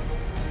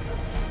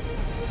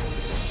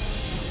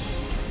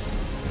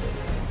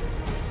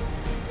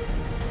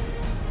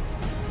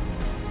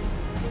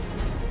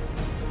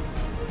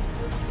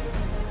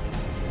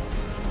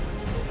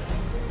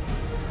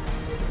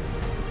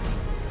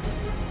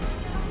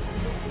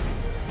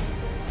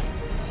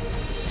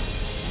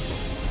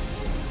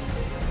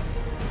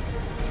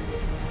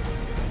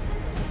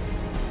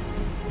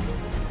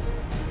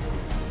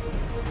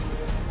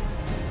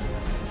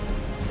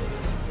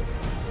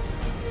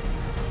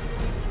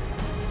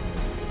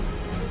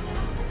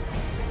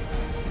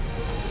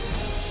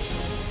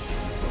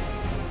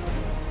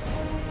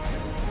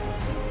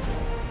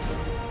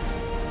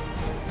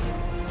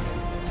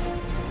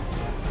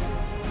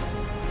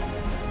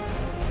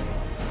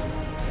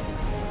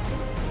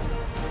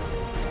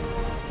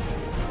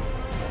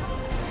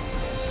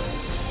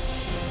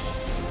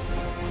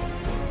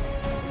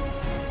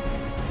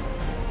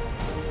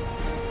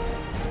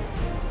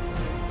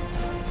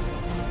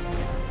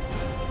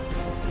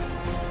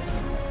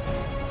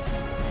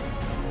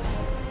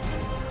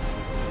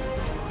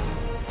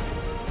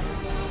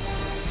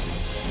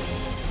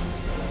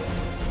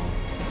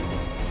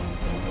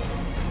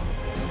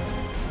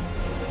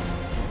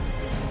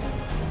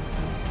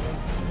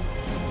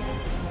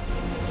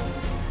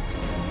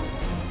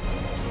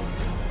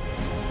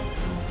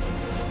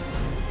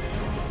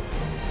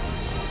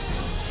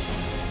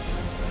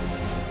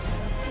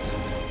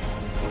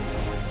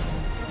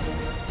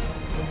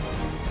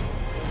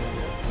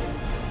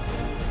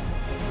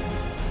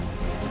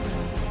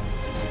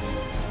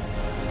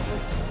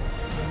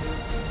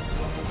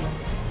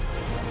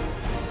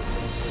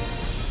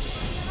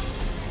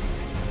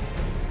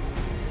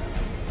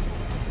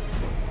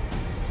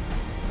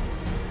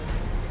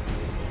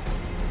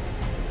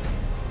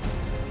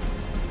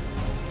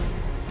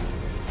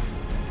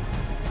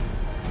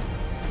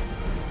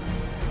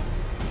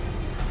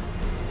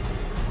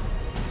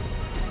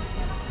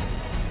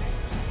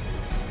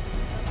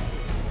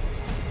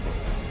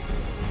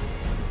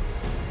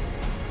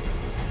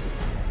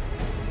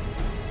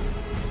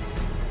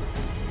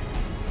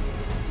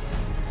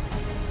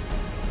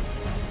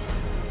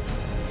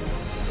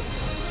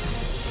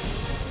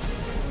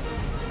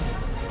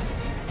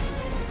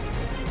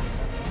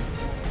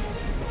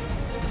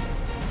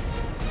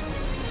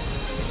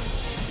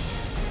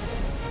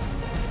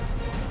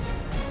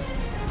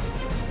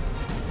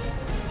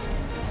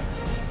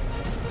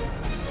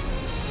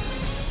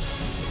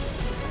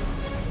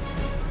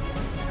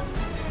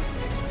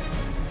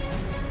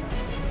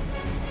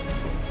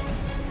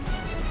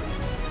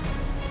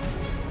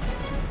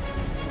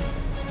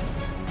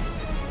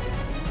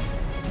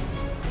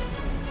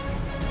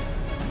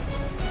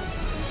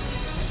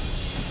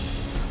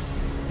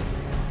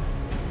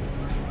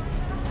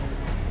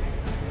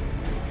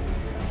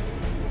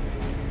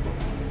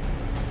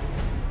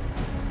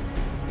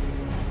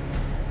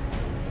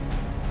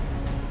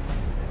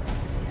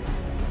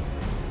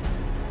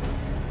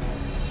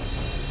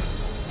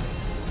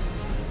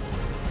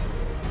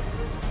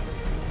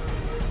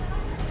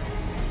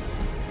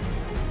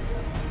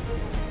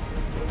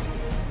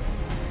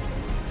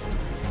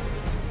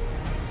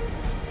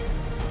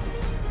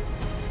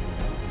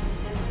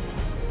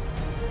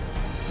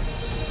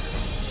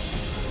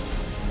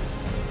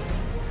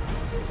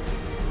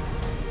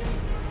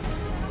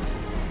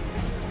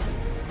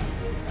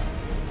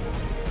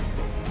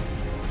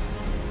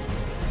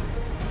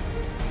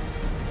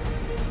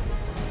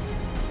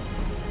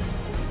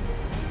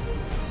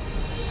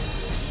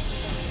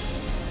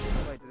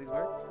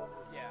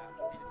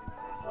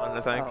 I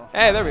think. Oh.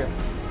 Hey, there we go.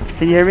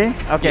 Can you hear me?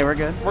 Okay, Yeah, we're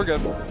good. We're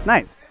good.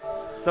 Nice.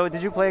 So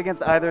did you play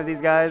against either of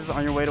these guys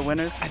on your way to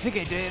winners? I think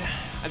I did.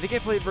 I think I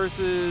played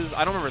versus.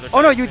 I don't remember their.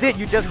 Oh no, names. you did.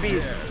 You just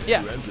beat.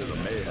 Yeah.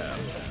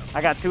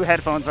 I got 2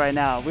 headphones right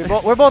now.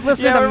 We're both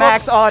listening Yeah, to we're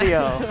max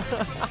audio.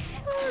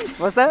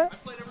 What's that?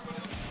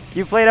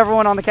 You played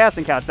everyone on the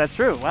casting couch. That's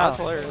true. Wow. That's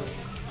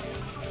hilarious.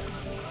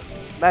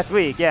 Last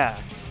week, yeah.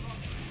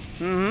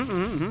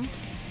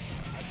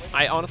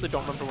 I honestly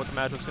don't remember what the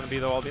match was going to be,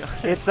 though. I'll be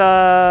honest. It's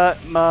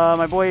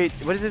my boy.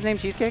 What is his name?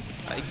 Cheesecake.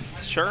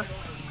 Sure.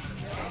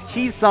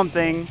 Cheese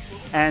something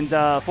and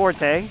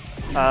Forte.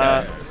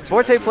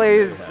 Forte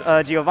plays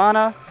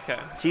Giovanna. Okay.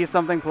 Cheese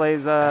something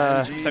plays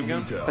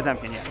Potemkin?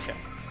 Potemkin, yeah. Okay.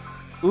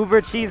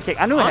 Uber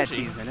Cheesecake. I knew it had Anji.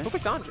 cheese in Who it.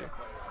 picked Anji?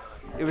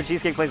 Uber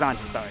Cheesecake plays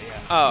Anji. Sorry, yeah.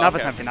 Oh, not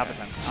okay. Potemkin, not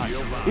Potemkin.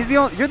 Anji. He's the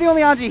only. You're the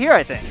only Anji here,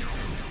 I think.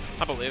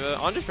 I believe it.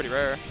 Anji's pretty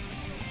rare.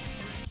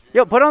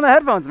 Yo, put on the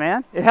headphones,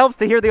 man. It helps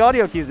to hear the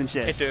audio cues and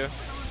Hey, shit. dude.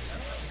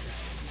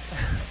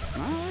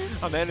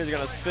 Amanda's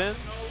going to spin,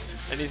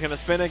 and he's going to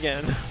spin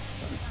again.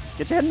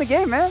 Get your head in the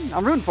game, man.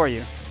 I'm rooting for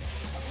you.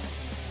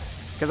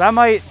 Because I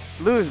might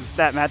lose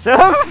that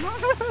matchup.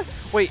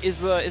 Wait, is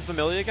the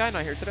Milia guy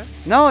not here today?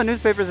 No,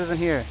 Newspapers isn't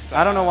here.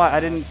 I don't know why.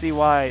 I didn't see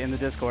why in the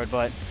Discord,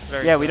 but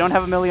Very yeah, we sad. don't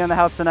have Amelia in the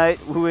house tonight,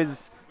 who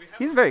is,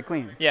 he's very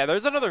clean. Yeah,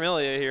 there's another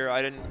Milia here.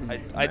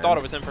 I thought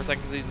it was him for a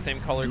second because he's the same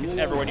color because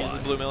everyone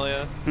uses blue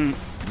Milia.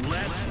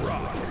 Let's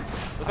rock.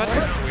 The match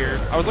was weird.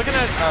 I was looking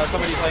at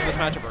somebody playing this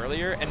matchup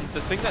earlier, and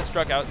the thing that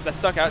stuck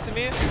out to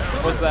me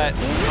was that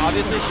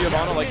obviously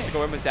Giovanna likes to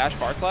go in with dash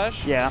bar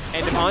slash. Yeah.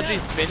 And if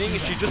Anji's spinning,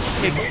 she just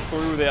kicks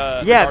through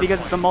the. Yeah, the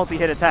because it's a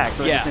multi-hit attack,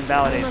 so it Yeah. just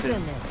invalidates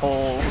his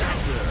whole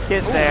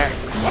kit there.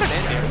 What an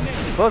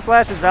anti-air. Close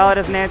slash is valid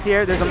as an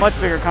anti-air. There's a much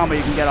bigger combo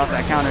you can get off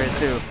that counter hit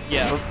too.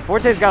 Yeah. But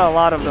Forte's got a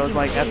lot of those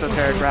like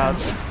esoteric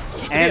routes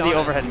and the honest,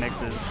 overhead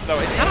mixes. So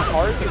it's kind of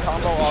hard to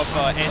combo off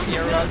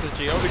anti-air routes with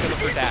Geo because of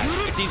her dash.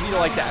 It's easy to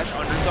like dash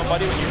under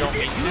somebody when you don't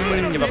mean to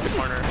and give up the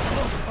corner.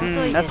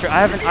 That's true.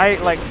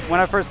 Like when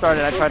I first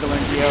started, I tried to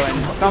learn Geo,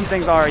 and some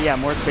things are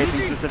more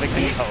spacing specific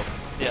than you hope.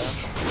 Yeah.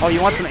 Oh,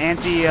 you want some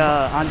anti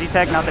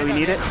tech? Not that we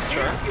need it.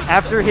 Sure.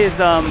 After his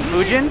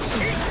Fujin,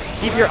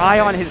 keep your eye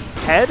on his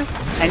head,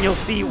 and you'll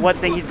see what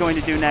thing he's going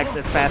to do next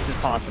as fast as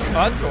possible. Oh,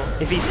 that's cool.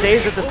 If he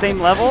stays at the same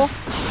level,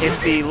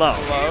 it's the low.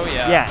 Low,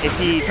 yeah. Yeah, if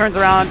he turns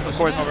around, of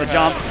course, it's the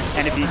jump,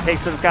 and if he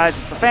takes to the skies,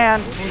 it's the fan,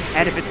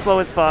 and if it's slow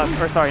as fuck,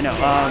 or sorry, no,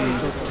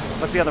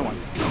 what's the other one?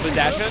 The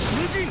dash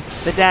in?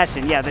 The dash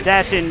in, yeah, the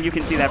dash in, you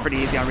can see that pretty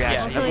easy on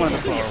reaction. Yeah. That's one of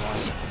the slower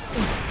ones.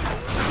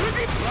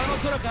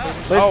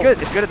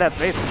 But it's good at that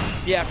spacing.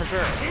 Yeah, for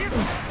sure.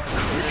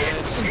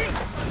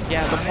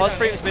 Yeah, the plus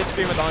frames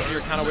mid-screen with Anji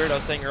are kind of weird, I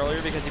was saying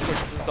earlier, because he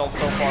pushes himself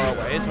so far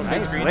away, so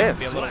mid-screen can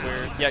be a little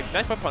weird. Yeah,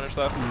 nice whip punish,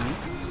 though.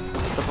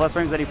 The plus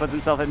frames that he puts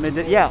himself at mid.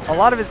 Yeah, a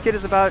lot of his kit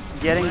is about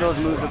getting those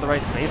moves with the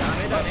right spacing.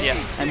 Yeah.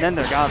 And then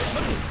they're gone.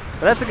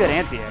 But that's a good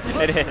anti-air.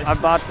 It is.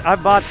 I've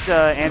botched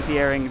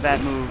anti-airing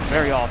that move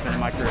very often in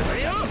my career.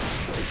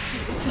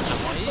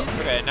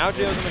 Okay, now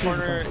Gio's in the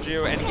corner.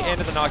 Gio, and he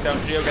ended the knockdown.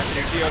 Gio gets to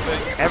do Gio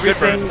thing.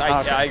 Everything. Good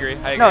burst. Yeah, I agree.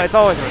 No, it's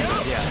always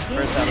worth it. Yeah,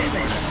 first out of the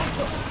corner.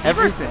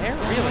 Everything.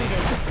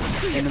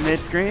 Really? In the mid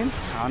screen?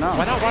 I don't know.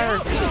 Why not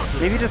YRC?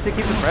 Maybe just to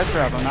keep the pressure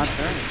up. I'm not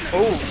sure.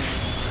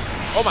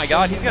 Oh my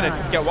god, he's gonna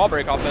get wall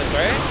break off this,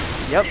 right?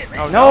 Yep.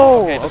 Oh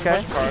no. Okay, doesn't Okay.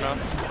 push far enough.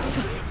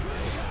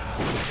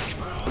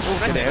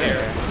 Nice Good air.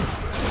 air.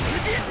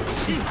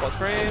 Plus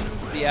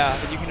frames, yeah,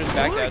 but you can just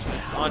backdash.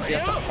 Anji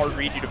has to hard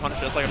read you to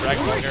punish it. It's like a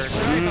Dragon Ball here.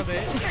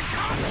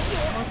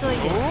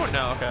 Ooh,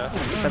 no, okay.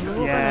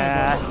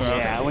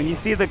 Yeah. When you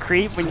see the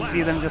creep, when you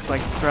see them just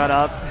like strut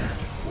up,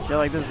 you're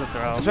like, this is a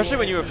throw. Especially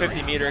when you have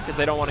 50 meter, because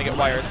they don't want to get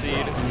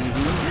YRC'd.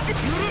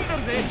 I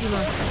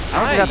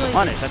don't think that's a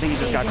punish. I think he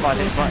just got quad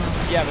hit punch.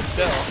 Yeah, but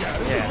still.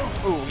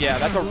 Yeah. Ooh, yeah,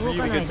 that's a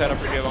really good setup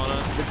for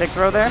Giovanna. The tick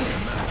throw there?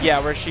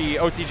 Yeah, where she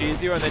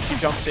OTGs you and then she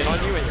jumps in on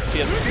you and she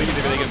has a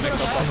really good mix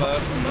up off that.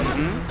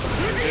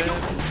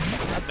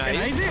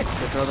 Nice. To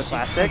throw the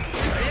classic.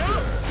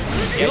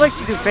 He likes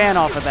to do fan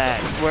off of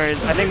that,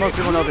 whereas I think most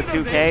people know the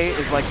 2K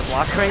is like the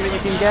block string that you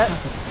can get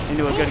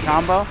into a good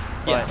combo.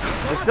 But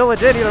it's still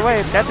legit either way,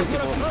 it's catching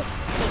people.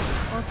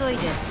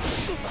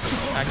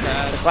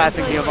 The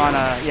classic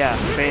Giovanna, yeah,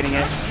 baiting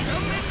it.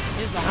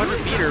 He's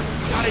 100 meter.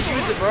 Gotta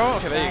use it, bro.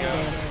 Okay, there you go.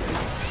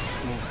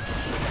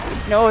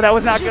 No, that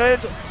was not good.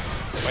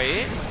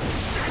 Wait.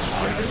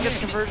 Oh, he doesn't get the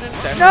conversion?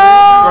 Dash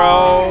No!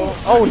 Bro.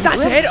 Oh, he's not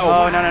dead?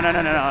 Oh, no.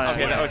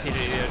 Okay, the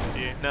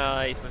OTG.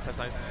 Nice.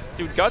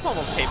 Dude, Guts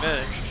almost came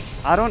in.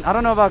 I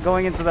don't know about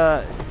going into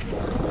the...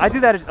 I do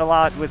that a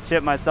lot with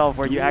Chip myself,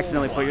 where you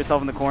accidentally put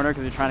yourself in the corner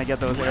because you're trying to get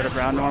those air to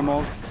ground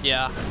normals.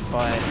 Yeah.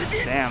 But,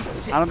 damn,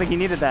 I don't think he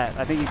needed that.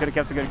 I think he could have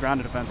kept a good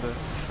grounded defensive.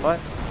 But,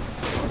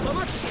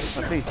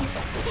 let's see.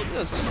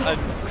 A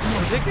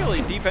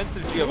particularly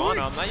defensive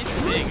Giovanna. I'm not used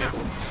to seeing him.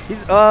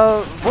 He's,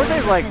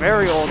 Forte's like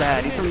very old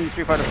hat. He's from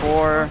Street Fighter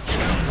 4,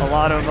 a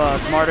lot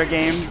of smarter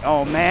games.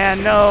 Oh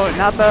man, no,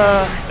 not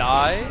the...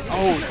 Die?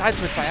 Oh, side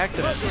switch by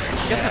accident.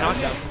 Guess a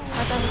knockdown.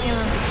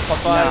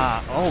 +5.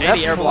 Nah. Oh, And that's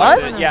he air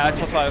blocked plus? it. Yeah, it's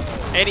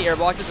 +5. And he air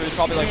blocked it, so it's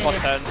probably like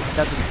 +10.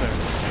 That's absurd.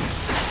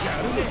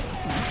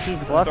 She's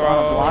Plus on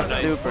a block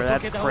Nice. super,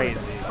 that's crazy.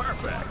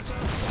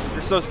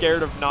 You're so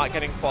scared of not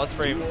getting plus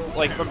frame,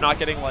 like from not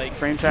getting like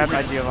Frame trap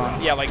by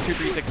Giovanni. yeah, like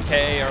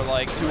 236K or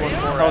like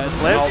 214. Oh, the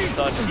flip? All of a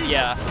sudden,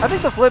 yeah, I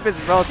think the flip is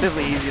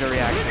relatively easy to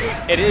react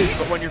to. it is.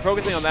 But when you're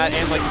focusing on that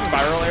and like the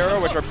spiral arrow,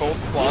 which are both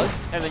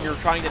plus, and then you're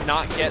trying to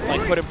not get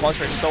like put in plus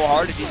frame so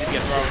hard, it's easy to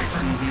get thrown.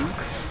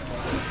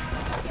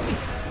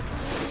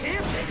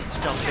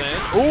 Just jumps in.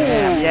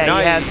 Ooh, Yeah,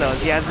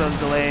 nice. he has those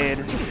delayed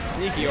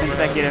Sneaky over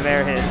consecutive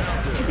air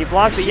hits. He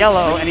blocked the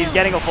yellow, and he's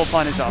getting a full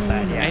punish off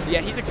that. Yeah. And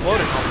yeah, he's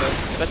exploding on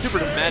this. That super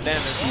does mad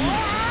damage.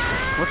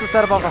 What's the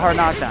setup off a hard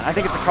knockdown? I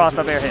think it's a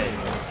cross-up air hit.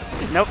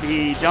 Nope,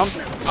 he jumped,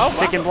 Oh, wow.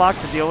 chicken block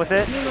to deal with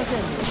it.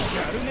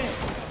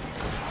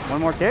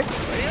 One more kick.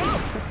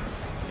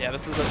 Yeah,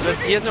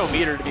 he has no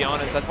meter to be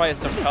honest. That's why it's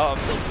so tough.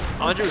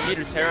 Andrew's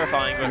meter's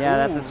terrifying. But Yeah,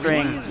 ooh. that's a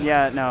string.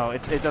 Yeah, no,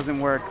 it doesn't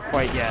work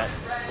quite yet.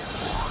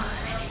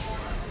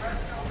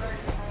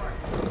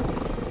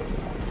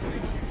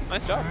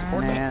 Nice job.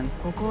 Man.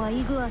 ここは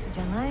イグアスじ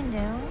ゃないんだ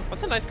よ。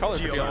 That's a nice color for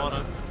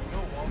Giovanna.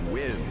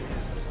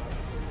 Wins.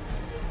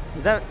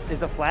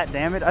 Is a flat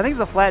damage? I think it's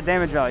a flat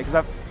damage value because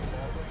I've.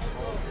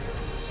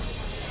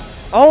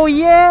 Oh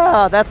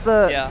yeah, that's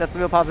the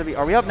real possibility.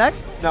 Are we up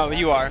next? No,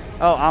 you are.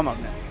 Oh, I'm up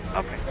next.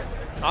 Okay.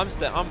 I'm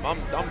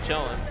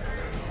chilling.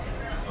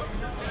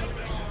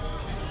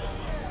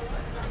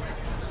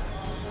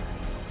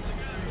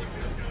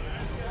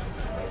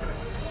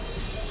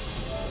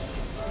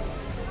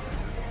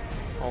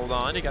 Hold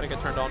on, you gotta get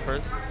turned on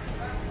first.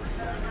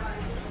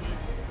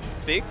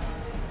 Speak?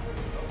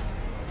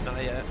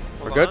 Not yet.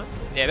 Hold We're good? on.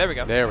 Yeah, there we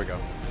go. There we go.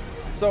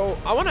 So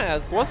I want to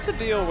ask, what's the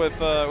deal with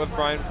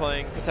Brian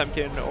playing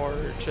Potemkin or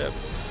Chip?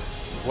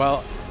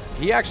 Well,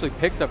 he actually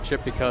picked up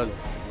Chip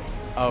because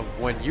of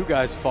when you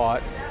guys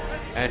fought,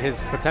 and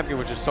his Potemkin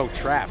was just so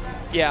trapped.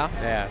 Yeah.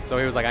 Yeah, so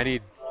he was like, I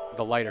need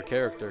the lighter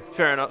character.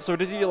 Fair enough. So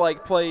does he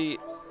like play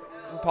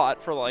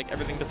pot for like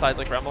everything besides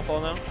like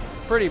Ramblefall now?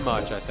 Pretty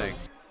much, I think.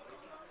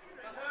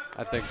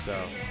 I think so.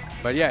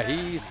 But yeah,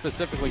 he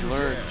specifically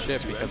learned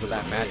Chip because of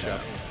that matchup.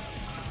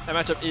 That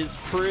matchup is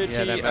pretty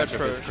Yeah, that matchup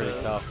atrocious. is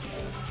pretty tough.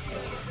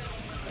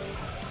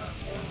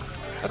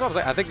 That's what I'm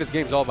saying. I think this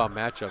game's all about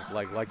matchups.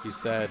 Like you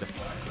said,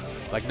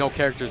 like no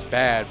character's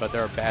bad, but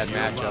there are bad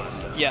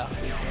matchups. Yeah.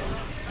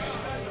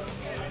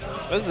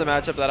 This is a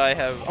matchup that I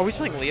have. Are we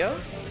playing Leo?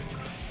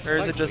 Or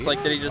is it just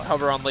like, did he just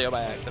hover on Leo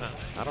by accident?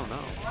 I don't know.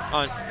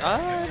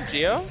 On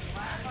Geo?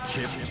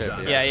 Chip,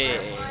 Yeah.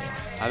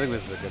 I think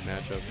this is a good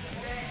matchup.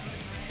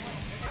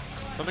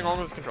 Something wrong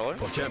with his controller?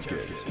 Potemkin.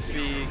 Should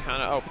be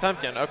kind of. Oh,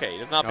 Potemkin. Okay, he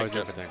does not Oh, pick he's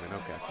doing Chip. Potemkin.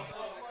 Okay.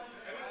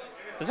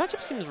 This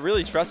matchup seems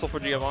really stressful for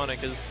Giovanna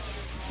because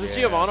since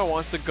Giovanna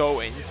wants to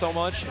go in so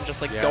much and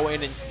just like go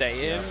in and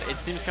stay in, it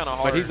seems kind of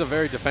hard. But he's a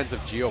very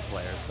defensive Geo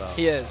player, so.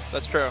 He is.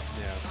 That's true.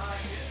 Yeah.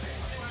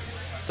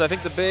 So I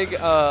think the big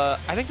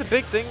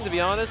thing, to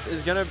be honest,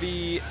 is gonna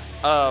be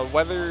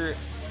whether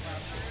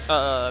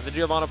the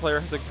Giovanna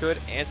player has a good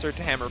answer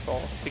to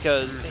Hammerfall,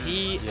 because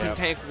he can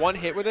tank one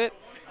hit with it.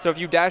 So if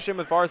you dash him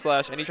with Far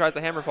Slash and he tries to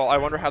Hammerfall, I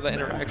wonder how that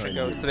interaction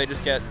goes. Do they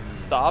just get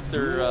stopped,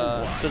 or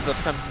does the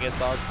Potemkin get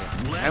stopped?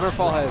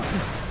 Hammerfall has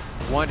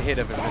one hit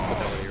of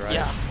invincibility, right?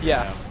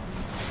 Yeah.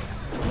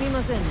 すみ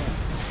ませんね。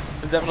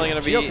 It's definitely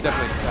gonna Geo be. can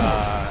definitely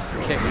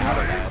kick out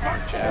of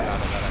that, jab out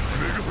of that, I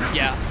think.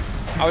 Yeah.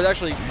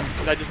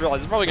 I just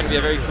realized it's probably gonna be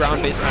a very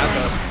ground-based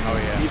matchup. Oh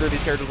yeah. Neither of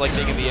these characters like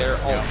being in the air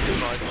all too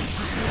much.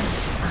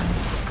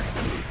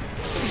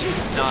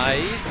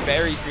 Nice,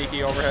 very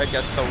sneaky overhead,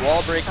 gets the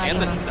wall break and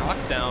the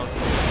knockdown.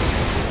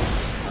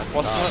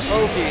 What's the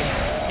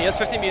OP? He has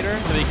 50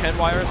 meters, so he can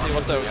wire, so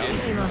what's the OP?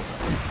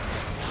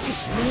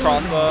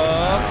 Cross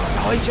up.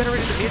 Oh, he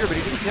generated the meter, but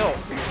he didn't kill.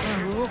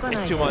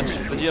 It's too much.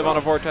 The Giovanna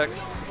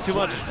Vortex. It's too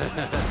much.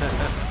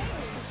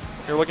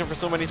 You're looking for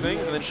so many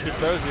things, and then she just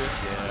throws you.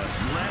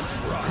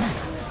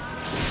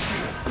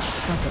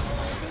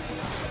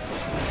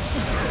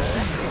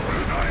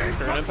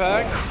 Current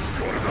impact.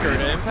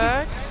 Current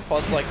impact.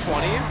 Plus like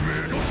 20.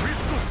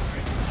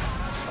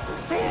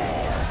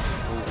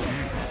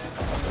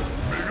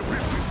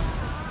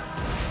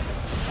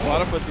 A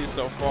lot of footsies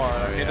so far.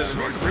 He doesn't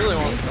really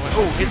wants to go in.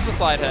 Oh, hits the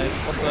slide head.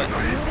 What's that?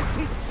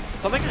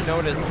 Something I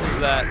noticed is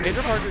that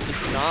Pedro Parker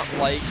does not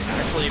like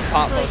actually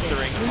pop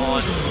postering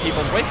on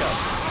people's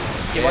wake-ups.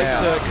 He likes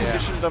to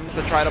condition them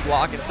to try to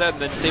block instead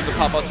and then save the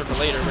pop buster for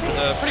later, which is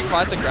a pretty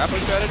classic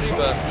grappling strategy,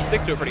 but he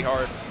sticks to it pretty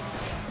hard.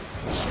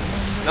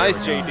 Nice,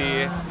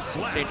 JD.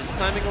 Changes his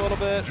timing a little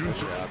bit. Good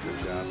job.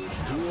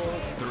 Duel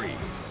 3.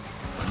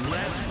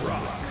 Let's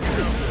rock.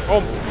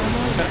 Oh.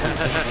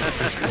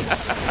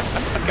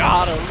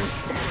 Got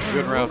him.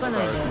 Good round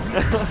start.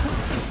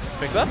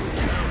 Mix-ups.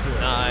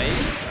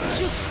 Nice.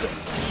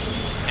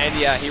 And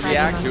yeah, he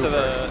reacts to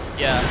the,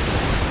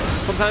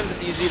 Sometimes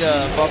it's easy to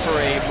buffer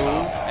a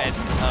move and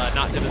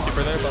not do the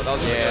super there, but that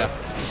was really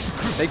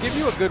good. They give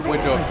you a good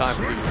window of time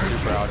to do the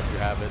super out if you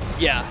have it.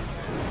 Yeah.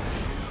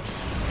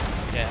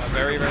 Yeah,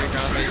 very, very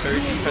ground-based, very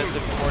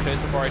defensive for Forte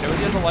so far. I know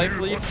he has a life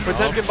lead.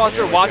 Potemkin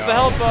Buster, watch the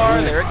health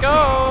bar. There it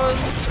goes.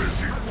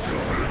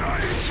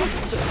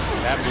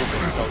 That move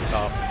is so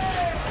tough.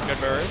 Good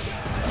burst.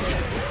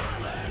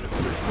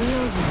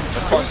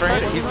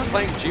 He's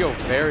playing Geo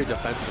very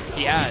defensive.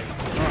 He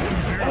has.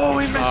 Oh,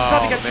 he messes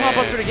up. He gets pop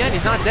bustered again.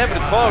 He's not dead, but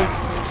it's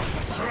close.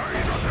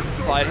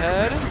 Slide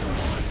head.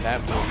 That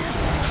move.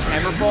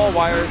 Hammerfall,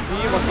 YRC.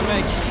 What's the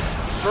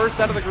mix? Burst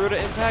out of the Garuda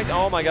impact.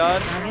 Oh my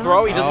god.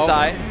 Throw. He doesn't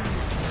die.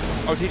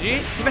 OTG.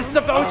 He messes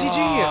up the OTG.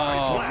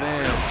 Oh,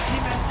 man. He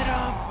messed it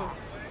up.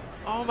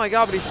 Oh my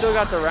god, but he still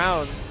got the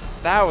round.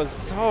 That was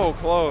so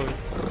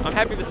close. I'm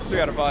happy this is 3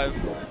 out of 5.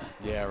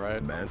 Yeah,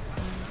 right. Man.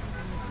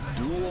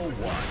 Duel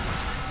 1.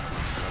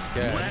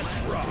 Okay. Let's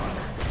rock.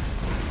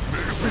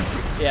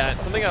 Yeah,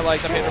 something I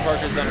like that Pedro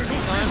Parker's done a few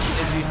times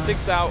is he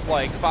sticks out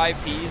like 5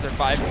 Ps or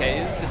 5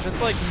 Ks to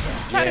just like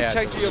try to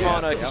check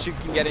Giovanna because she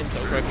can get in so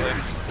quickly.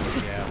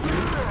 Yeah.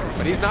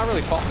 But he's not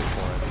really falling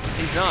for it.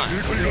 He's not.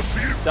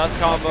 Dust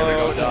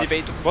combo, does he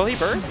bait? Will he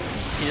burst?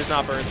 He does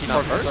not burst. He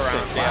bursts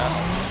around.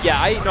 Yeah.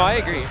 Yeah, I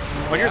agree.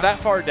 When you're that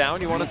far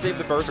down, you want to save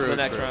the burst for the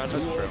next round.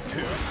 That's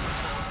true.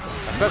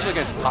 Especially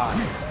against Pot.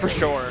 For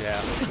sure.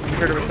 Yeah.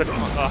 Compared to such a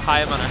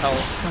high amount of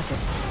health.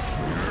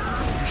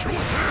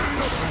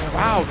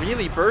 Wow,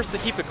 really burst to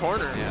keep the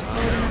corner. Yeah.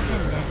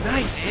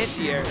 Nice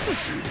anti-air.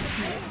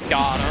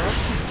 Got him.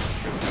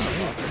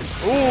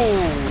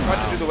 Ooh,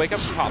 tried to do the wake up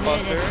pop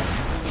buster.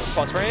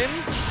 Plus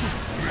frames.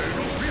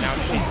 Now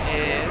she's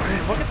in.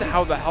 Look at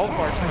how the health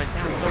bar went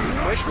down so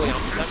quickly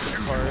on the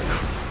second part.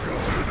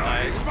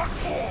 Nice.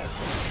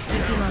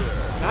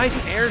 Nice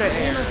air to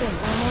air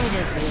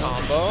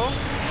combo.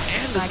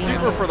 And the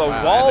super for the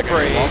wall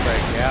break. Wall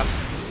break, yeah.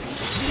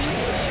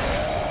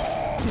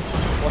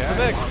 What's the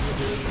mix?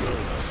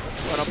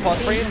 Going up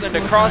plus frames and a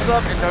cross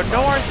up and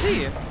no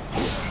RC.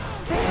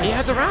 He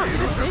had the round, he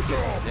didn't take it.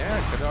 Yeah,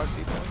 good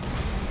RC though.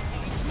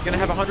 He's gonna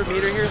have a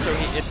 100-meter here, so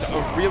it's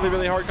a really,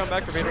 really hard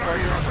comeback for Vader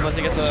Parker, unless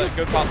he gets a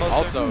good pop buster.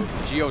 Also,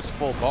 Geo's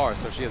full bar,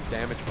 so she has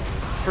damage bonus.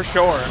 For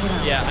sure.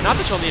 Yeah, not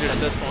that she'll need it at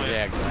this point.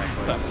 Yeah,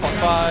 exactly. So,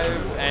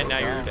 +5, and now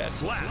you're dead.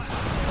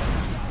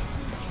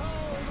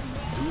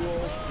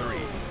 Duel 3.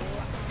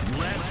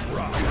 Let's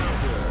rock.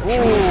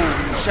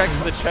 Ooh, checks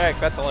the check.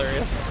 That's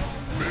hilarious.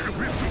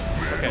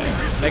 Okay,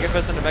 Mega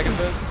Fist into Mega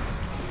Fist.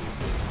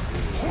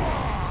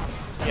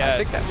 Yeah. I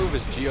think that move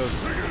is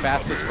Geo's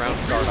fastest round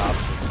start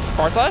option.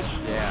 Far slash?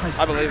 Yeah.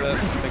 I believe it. I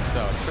think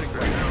so. It's pretty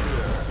quick.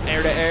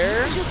 Air to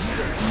air.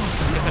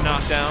 Gets a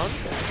knockdown.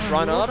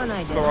 Run up.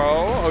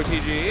 Throw.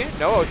 OTG.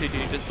 No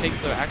OTG. Just takes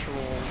the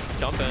actual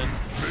jump in.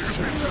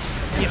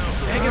 Get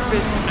Mega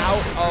Fist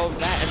out of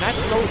that. And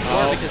that's so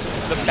smart because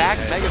the back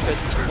Mega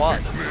Fist is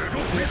plus.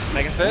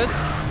 Mega Fist.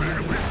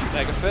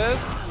 Mega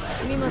Fist.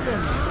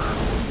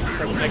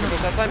 Doesn't Mega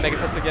Fist that time. Mega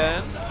Fist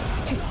again.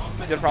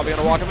 He's probably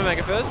going to walk up a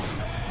Mega Fist.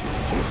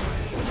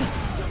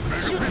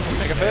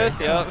 Mega Fist,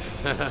 yep.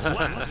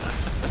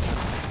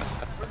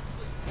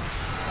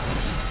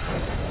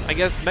 I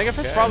guess Mega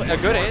Fist is probably a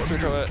good answer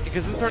to it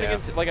because it's turning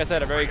into, like I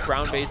said, a very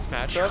ground-based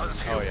matchup.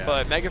 Oh yeah.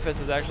 But Mega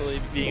Fist is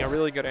actually being a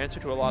really good answer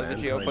to a lot of the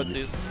Geo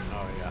footsies.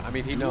 Oh yeah. I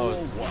mean, he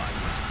knows.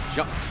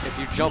 If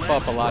you jump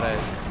up a lot of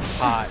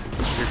pot,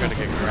 you're gonna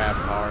get grabbed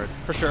hard.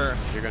 For sure.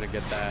 You're gonna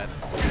get that.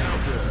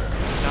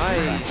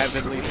 Nice.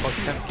 Heavenly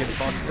Potemkin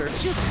Buster.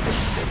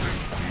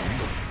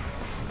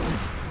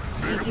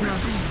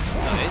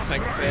 Nice,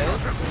 Mega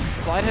Fist.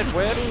 Slide head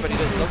whips, but he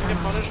doesn't get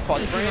punished.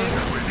 Plus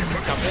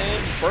frames. Jump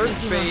in,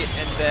 burst bait,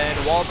 and then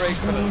wall break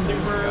for the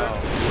super.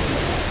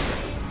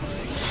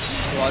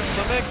 What's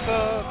the mix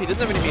up? He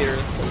doesn't have any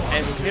meters,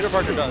 and Peter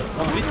Parker does.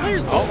 These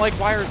players don't like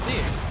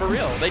YRC, for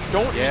real. They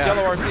don't use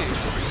yellow RC.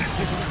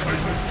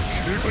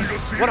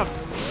 What a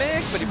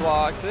mix, but he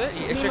blocks it.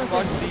 He chicken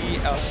blocks the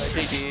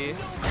JD.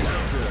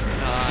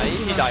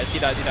 Nice. He dies.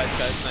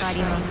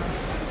 Nice.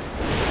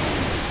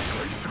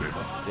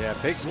 Yeah,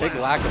 big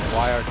lack of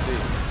YRC.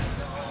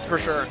 For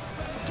sure.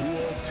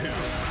 Duel 2.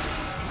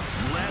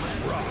 Let's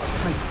rock.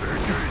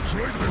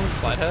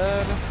 Slide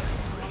head.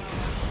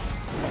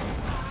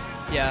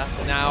 Yeah,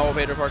 now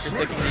Vader Parker's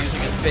sticking to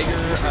using his bigger,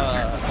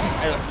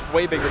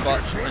 way bigger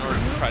butt in order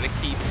to try to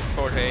keep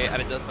Forte at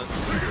a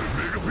distance.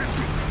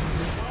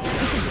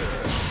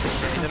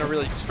 He's in a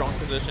really strong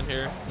position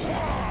here.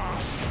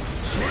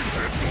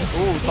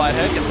 Ooh, slide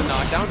head gets a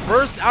knockdown.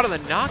 Burst out of the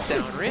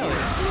knockdown, really?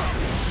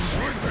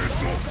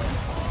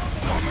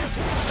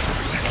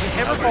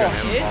 Hammerfall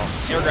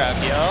hits. Air grab,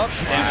 yup.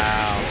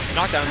 Wow.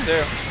 Knockdown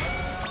too.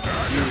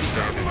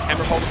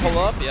 Hammerfall to pull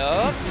up,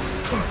 yup.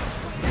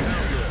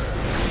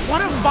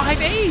 What a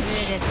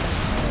 5H!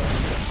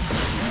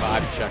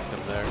 5 checked him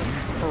there.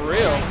 For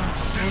real.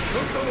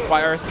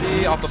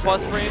 YRC off the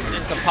plus frame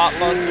into Pot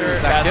Buster.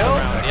 That's the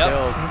round. Yep.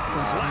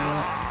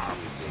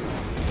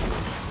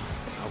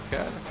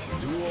 Okay.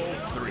 Duel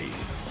 3.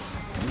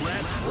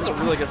 This is a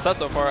really good set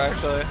so far,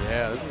 actually.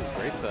 Yeah, this is a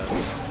great set.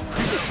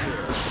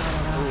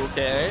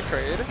 Okay,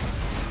 trade.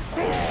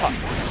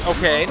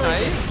 Okay,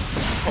 nice.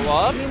 Pull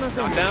up,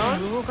 knockdown,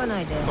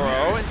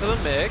 throw into the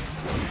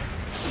mix.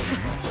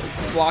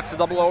 Blocks the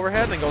double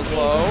overhead, then goes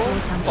low.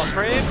 Plus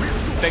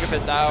frames. Mega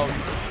Fist out.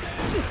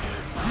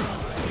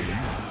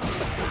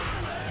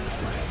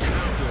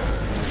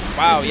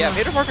 Wow, yeah,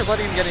 Peter Parker's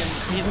letting him get in.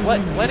 He's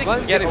letting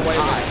him get away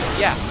with.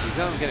 Yeah. He's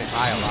letting him getting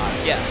high a lot.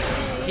 Yeah.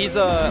 He's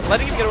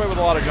letting him get away with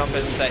a lot of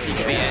jump-ins that he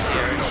can be in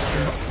here.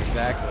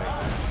 Exactly.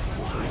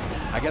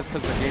 I guess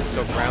because the game's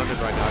so grounded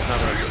right now, he's not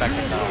really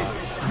expecting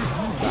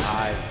the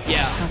highs.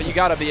 Yeah, but you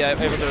gotta be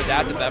able to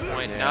adapt at that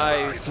point. Yeah.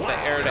 Nice, the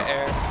air to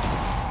air.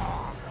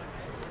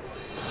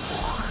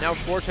 Now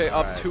Forte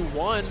up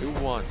 2-1.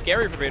 2-1.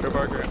 Scary for Peter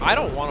Parker. I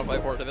don't want to play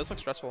Forte. This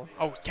looks stressful.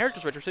 Oh, character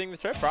switch. We're seeing the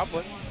trip,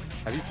 probably.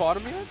 Have you fought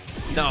him yet?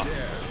 No.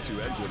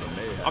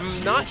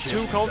 I'm not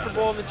too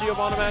comfortable in the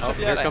Giovanna matchup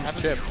yet. Here comes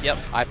Chip. Yep.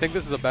 I think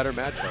this is a better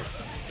matchup.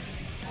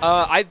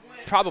 I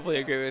probably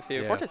agree with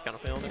you. Yeah. Forte's kind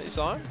of feeling it. You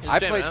saw him? He's I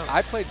jamming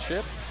out. played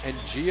Chip and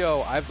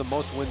Gio. I have the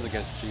most wins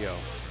against Gio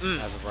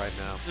as of right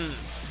now.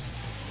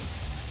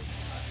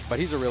 But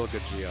he's a real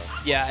good Gio.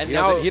 Yeah, and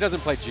He doesn't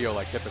play Gio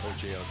like typical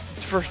Gios.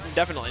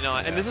 Definitely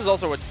not. And this is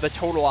also the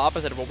total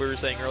opposite of what we were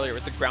saying earlier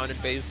with the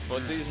grounded based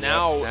footsies.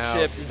 Now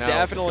Chip is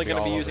definitely going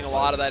to be using a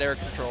lot of that air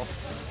control.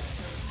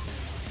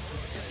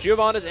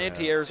 Giovanna's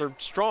anti-airs are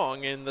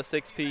strong in the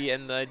 6P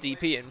and the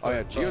DP input. Oh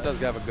yeah, Gio does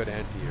have a good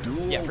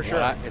anti-air. Yeah, for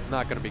sure. It's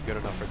not going to be good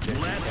enough for Chip.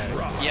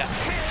 Yeah.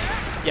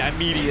 Yeah,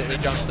 immediately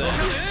jumps in.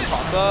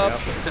 Cross up.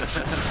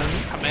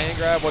 Command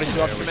grab. What did he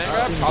do after command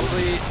grab?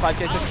 Probably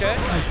 5K, 6K.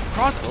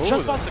 Cross.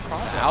 Just busts a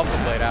cross.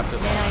 Alpha Blade after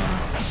that.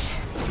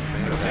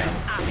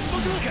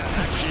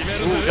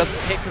 Ooh,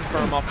 doesn't hit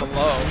confirm off the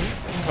low.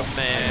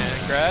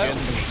 Command grab.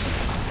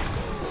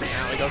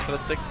 Now he goes for the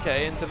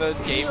 6K into the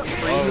game.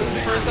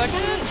 Freezes for a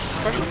second?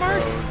 Question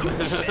mark?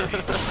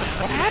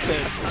 What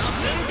happened?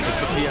 It's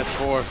the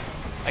PS4.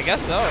 I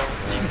guess so.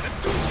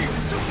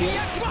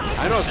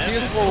 I know,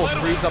 PS4 will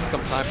freeze up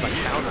sometimes like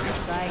counter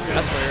hits.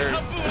 That's weird.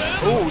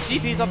 Ooh,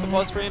 DP's up the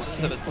plus frame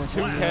into the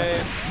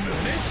 2K.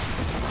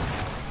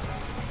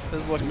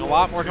 This is looking a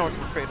lot more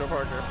comfortable for Pedro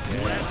Parker.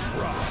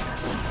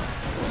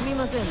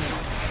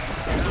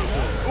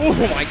 Oh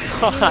my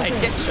god,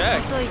 get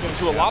checked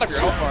to a lot of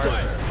your outbar.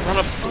 Run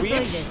up sweep.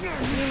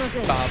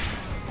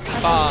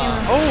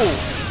 Oh,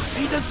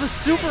 he does the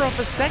super off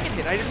the second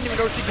hit. I didn't even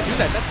know she could do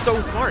that. That's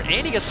so smart.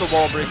 And he gets the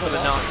wall break for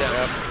the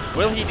knockdown.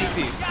 Will he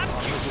DP?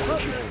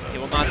 He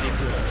will not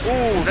DP.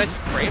 Ooh, nice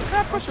frame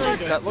trap push mark.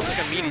 That looks like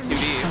a meaty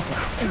 2D.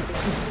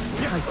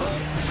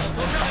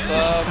 Cross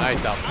up.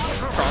 Nice up.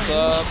 Cross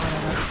up.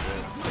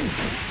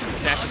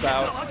 Dashes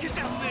out. You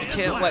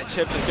can't let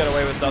Chip just get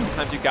away with stuff.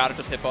 Sometimes you gotta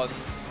just hit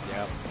buttons.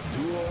 Yeah.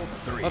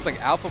 That's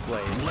like Alpha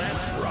Blade.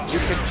 You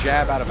can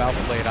jab out of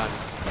Alpha Blade on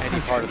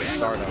any part of the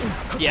startup.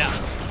 Yeah.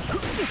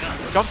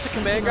 Jumps the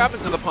command grab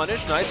into the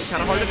punish. Nice.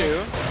 Kind of hard to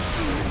do.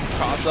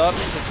 Cross up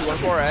into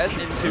 214S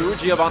into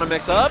Giovanna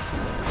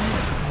mix-ups.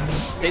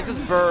 Saves his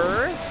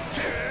burst.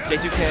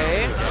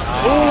 J2K.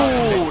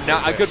 Ooh,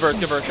 a good burst.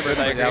 Good burst. Good burst.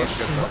 I agree.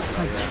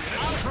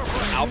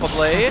 Alpha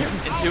Blade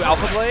into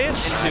Alpha Blade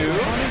into.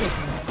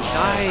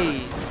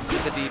 Nice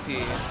with the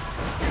DP.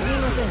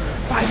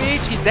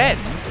 5H, he's dead.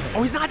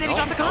 Oh, he's not dead. He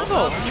dropped the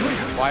combo.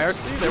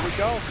 YRC, there we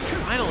go.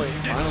 Finally.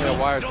 Finally a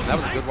YRC. That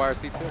was a good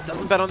YRC too.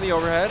 Doesn't bet on the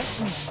overhead.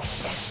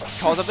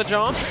 Calls up the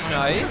jump.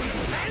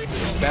 Nice.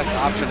 Best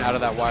option out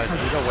of that YRC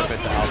would have been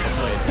to Alpha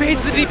Blade.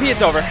 Baits the DP.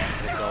 It's over.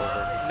 It's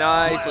over.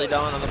 Nicely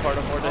done on the part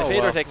of Forte. Oh,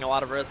 Pedro well. taking a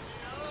lot of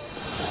risks.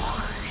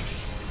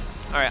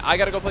 All right, I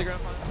gotta go play Grand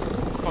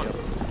Final. It's fun.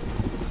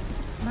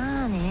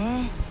 まあ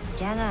ね、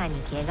ジャガーに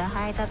毛が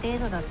生えた程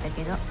度だった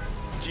けど。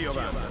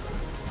 Giovanna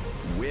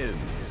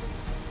wins.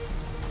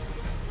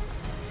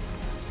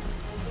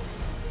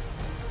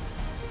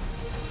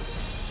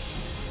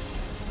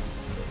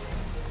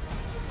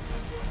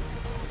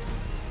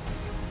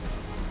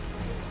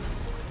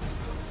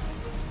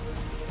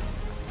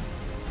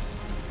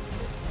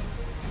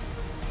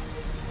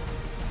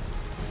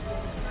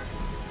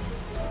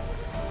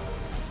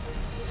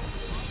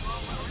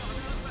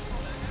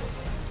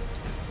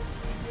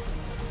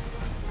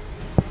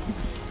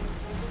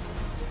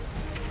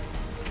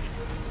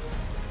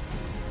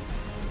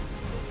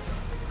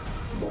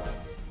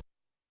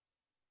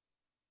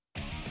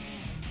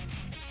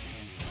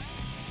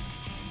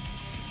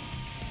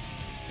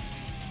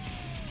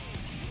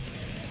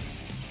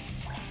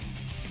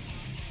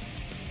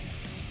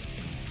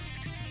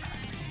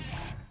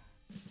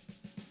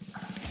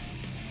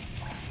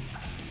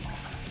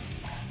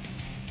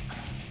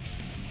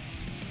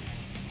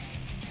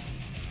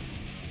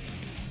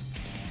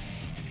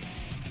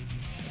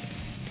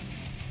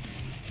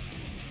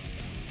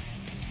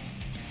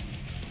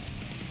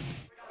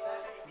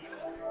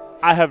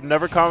 I have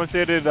never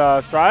commentated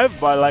Strive,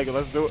 but like,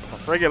 let's do it.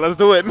 Frig it, let's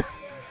do it.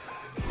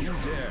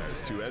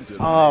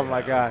 Oh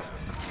my god.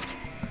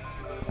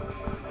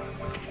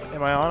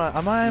 Am I on?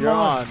 Am I You're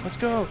on? on. Let's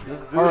go.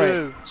 Let's do All right.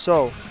 this.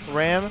 So,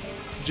 Ram,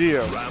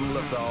 Gio.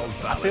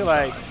 I feel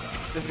like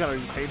this is gonna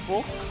be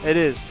painful. It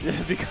is.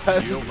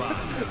 Because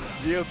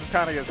Gio just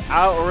kind of gets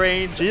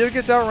outranged. Gio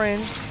gets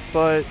outranged,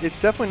 but it's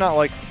definitely not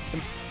like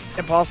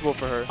impossible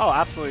for her. Oh,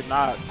 absolutely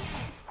not.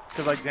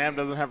 Because like Jam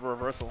doesn't have a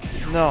reversal.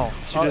 No,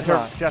 she does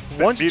not. She has to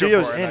spend Once meter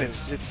Gio's for it, in,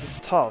 nice. it's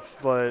tough,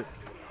 but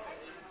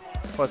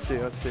let's see.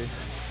 Let's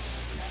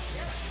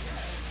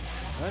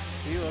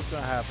see what's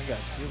gonna happen. We got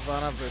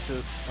Giovanna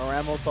versus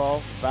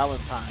Aramothal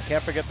Valentine.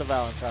 Can't forget the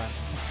Valentine.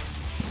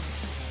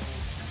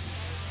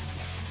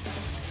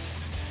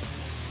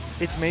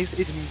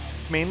 it's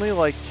mainly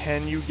like,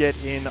 can you get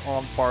in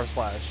on far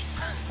slash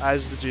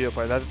as the Geo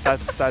player?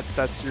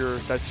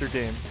 That's your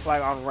game.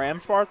 Like on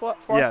Ram's far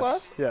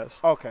slash?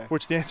 Yes. Okay.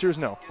 Which the answer is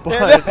no.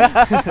 But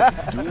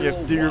you have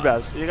to do your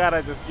best. You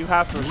have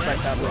to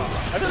respect that move.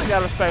 I think you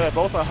gotta respect that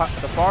both the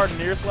far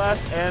near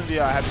slash and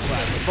the heavy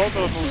slash. Both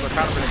those moves are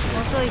kind of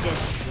ridiculous.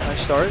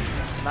 Nice start.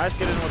 Nice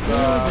getting with the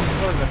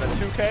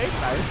 2K.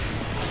 Nice.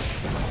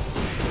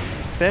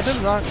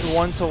 Phantom's not the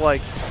one to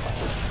like.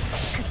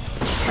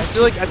 I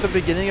feel like at the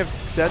beginning of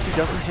sets he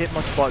doesn't hit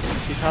much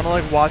buttons. He kind of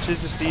like watches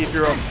to see if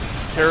you're a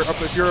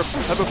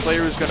type of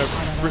player who's gonna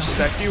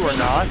respect you or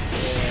not,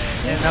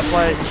 and that's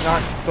why he's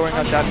not throwing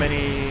out that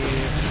many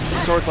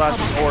sword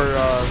slashes or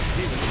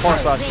far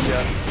slashes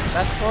yet.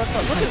 That's sword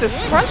slash. Look at this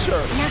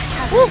pressure.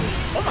 Woo.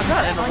 Oh my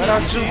god!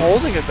 And He's just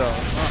holding it though,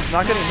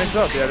 not getting mixed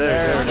up. Yeah,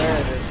 there it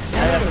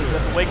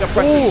is. Wake up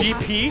pressure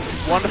DP.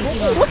 Wonderful.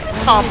 Ooh, look at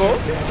these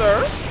combos, yes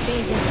sir.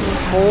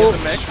 Full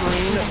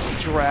screen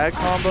drag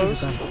combos.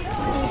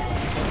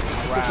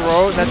 To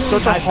throw, and that's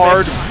such a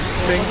hard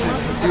thing to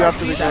do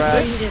after the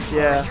grab.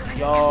 Yeah.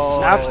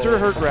 Yo. After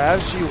her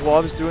grab, she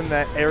loves doing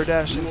that air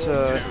dash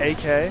into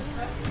AK.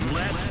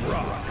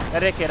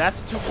 That AK,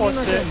 that's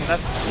 246.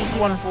 That's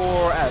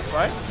 214S,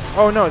 right?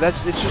 Oh no,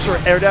 it's just her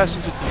air dash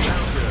into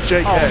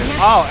JK.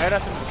 Oh, air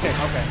dash into kick.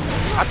 Okay.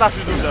 I thought you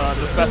were doing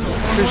the special.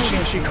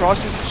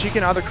 Because she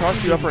can either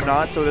cross you up or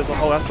not. So there's a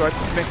whole left right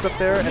mix up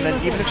there, and then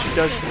even if she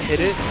does hit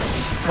it,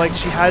 like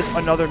she has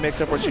another mix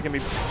up where she can be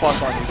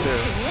plus on you too,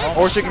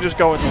 or she can just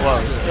go into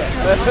lows.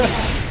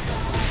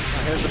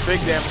 Here's the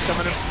big damage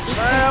coming in.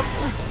 Bam.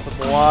 It's a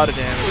lot of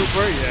damage.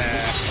 Super,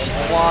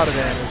 yeah. A lot of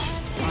damage.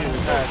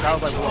 That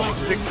was like what,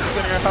 60%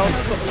 of your health,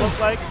 it looks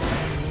like.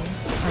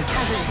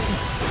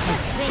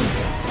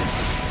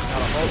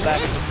 Gotta hold back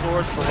the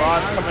swords.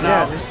 Barrage coming out.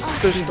 Yeah, there's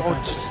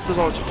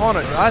a ton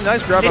of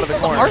nice grab out of the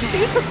corner. RC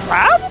to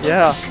grab?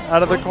 Yeah,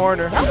 out of the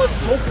corner. That was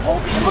so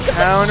ballsy. Look at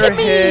counter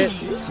the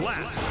shimmy.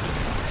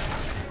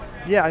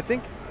 hit. Yeah, I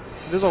think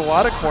there's a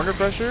lot of corner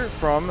pressure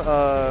from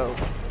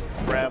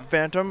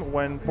Phantom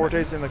when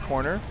Forte's in the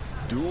corner.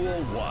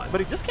 Duel 1.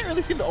 But he just can't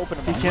really seem to open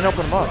him up. He can't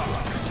open him up.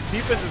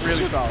 Defense is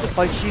really solid.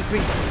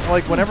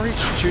 Like whenever he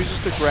chooses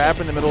to grab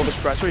in the middle of his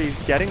pressure, he's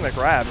getting the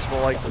grabs.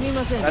 But like you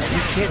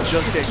can't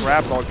just get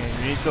grabs all game.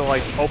 You need to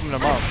like open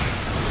them up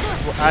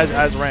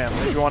as Ram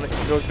if you want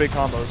those big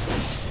combos.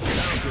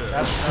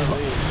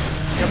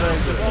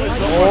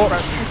 Oh,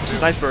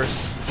 nice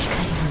burst.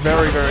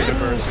 Very good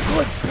burst.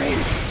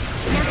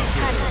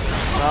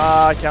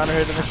 Counter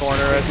hit in the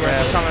corner as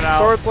Ram coming out.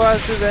 Sword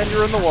slashes and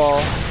you're in the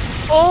wall.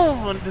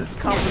 Oh, and this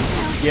combo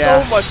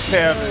so much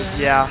damage.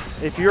 Yeah,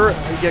 if you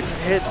get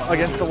hit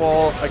against the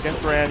wall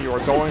against Ram, you are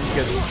going to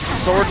get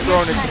sword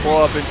thrown into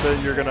blow up into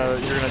you're gonna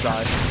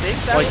die. Think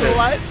that's like the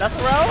light? That's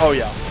the route? Oh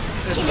yeah.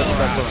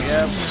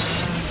 Yeah.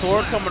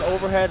 Sword coming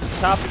overhead and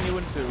chopping you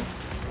in two.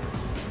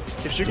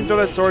 If she can throw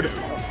that sword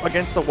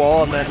against the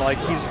wall and then like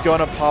he's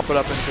gonna pop it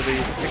up into the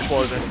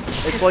explosion.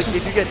 It's like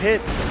if you get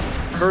hit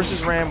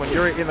versus Ram, when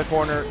you're in the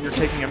corner, you're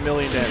taking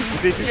 1,000,000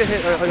 damage. If you get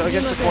hit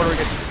against the corner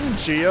against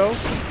Gio,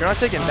 you're not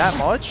taking that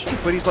much,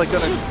 but he's like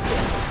gonna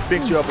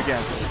mix you up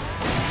again.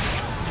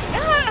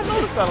 Yeah, I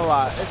noticed that a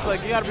lot. It's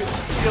like you gotta be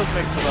feels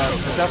mixed it up.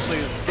 It's definitely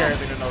a scary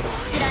thing to notice.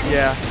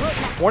 Yeah.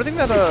 One thing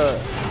that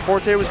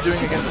Forte was doing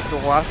against the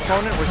last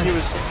opponent was he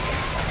was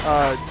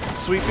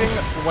sweeping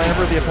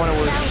whenever the opponent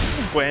was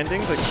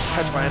landing, like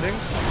catch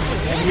landings.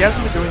 And he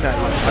hasn't been doing that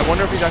yet. I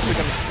wonder if he's actually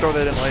going to throw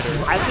that in later.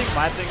 I think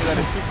my thing is that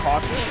it's too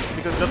cautious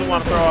because it doesn't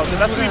want to throw out.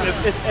 That sweep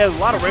it's a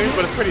lot of range,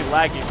 but it's pretty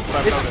laggy.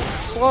 It's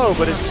slow,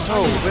 but it's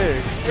so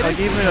big. Like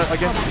even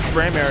against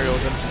Ram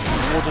aerials, and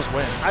we'll just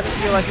win. I just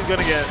feel like he's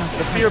going to get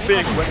the fear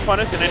big win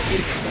punish and then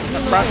a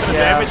fraction of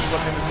damage is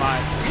what's in his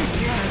mind.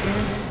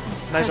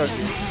 Nice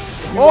RC.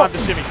 He wanted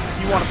the shimmy.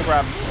 He wanted to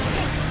grab him.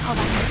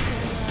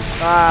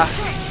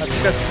 I think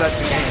that's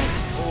the game.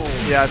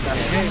 Yeah, it's the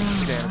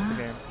game. It's the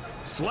game.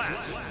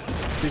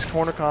 These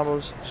corner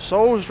combos,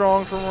 so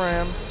strong from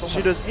Ram.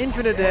 She does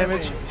infinite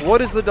damage.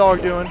 What is the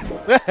dog doing?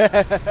 What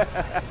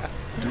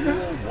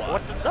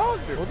the dog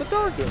do? What the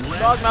dog doing? The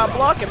dog not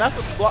blocking. That's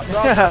what the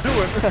dog's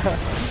doing.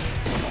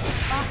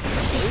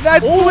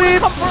 That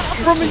sweep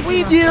from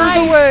years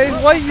away,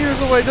 light years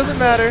away, doesn't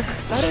matter.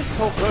 That is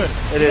so good.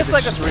 It is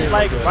like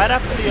right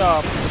after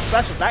the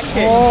special, that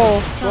kick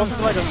goes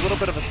into like a little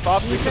bit of a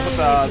soft mix up with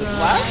the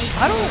slash.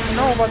 I don't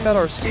know about that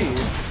RC.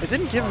 It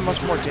didn't give him much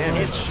more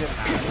damage.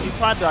 He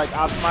tried to like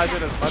optimize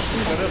it as much as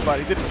he could have, but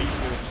he didn't need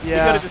to.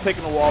 Yeah. He could have just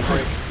taken a wall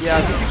break. Yeah,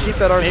 I think you keep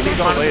that RC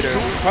for later.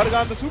 Probably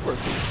gone to super. Would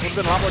have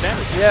been a lot more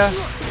damage. Yeah.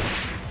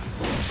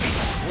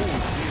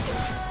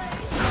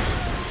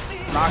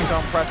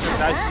 knockdown pressure,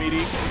 nice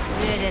meaty.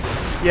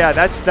 Yeah,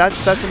 that's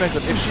a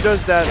mix-up. If she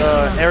does that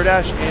air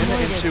dash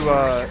into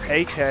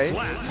AK,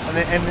 and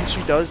then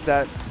she does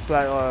that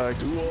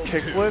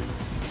kickflip,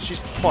 she's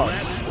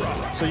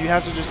fucked. So you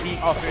have to just eat.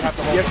 Oh, so you have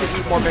to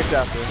eat more mix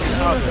after. Ooh,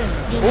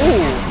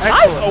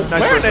 excellent.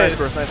 Nice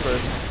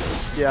burst.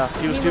 Yeah,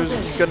 he was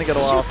gonna get a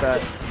lot off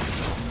that.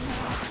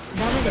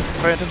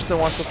 Phantom still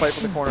wants to fight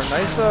for the corner.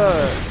 Nice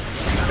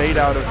bait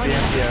out of the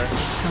anti-air.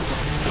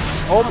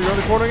 Oh, you're in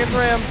the corner against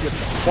Ram.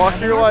 Walk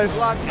for your life.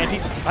 And he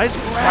nice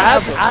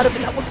grab out of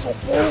it. That was so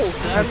cool.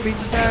 Grab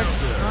beats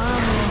attacks.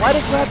 Why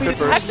does grab beat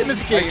attacks in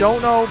this game? I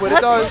don't know, but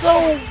it does.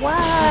 That's so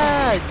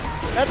whack.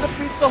 That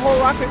defeats the whole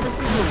rock paper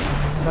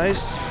scissors.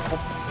 Nice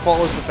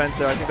flawless defense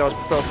there. I think that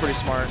was pretty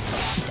smart.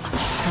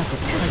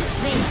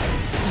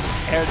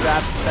 Air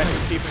drop, second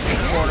keeping in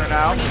the corner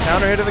now.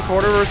 Counter hit in the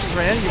corner versus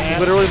Rand. He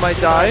literally might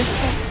die.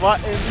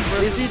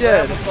 Is he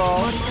dead? Is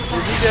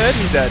he dead?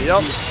 He's dead.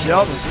 Yep.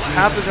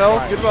 Half his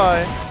health.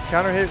 Goodbye.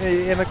 Counter hit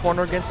in the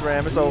corner against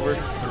Ram. It's over.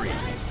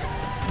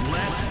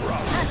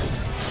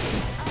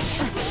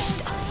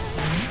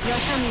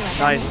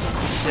 Nice.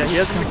 Yeah, he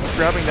hasn't been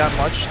grabbing that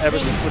much ever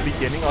since the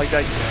beginning. Like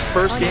that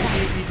first game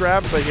he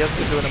grabbed, but he hasn't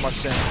been doing it much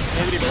since.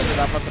 Maybe he moved it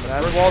up.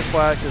 That's wall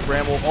splat, because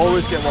Ram will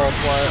always get wall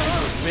splat.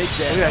 Look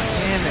at that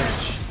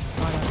damage.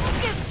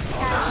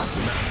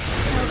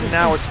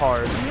 Now it's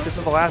hard. This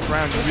is the last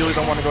round. You really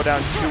don't want to go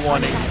down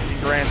 2-1 in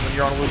grands when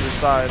you're on the loser's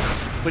side.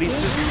 But he's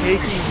just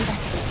taking...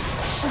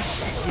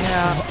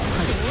 Yeah.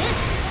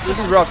 This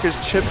is rough, because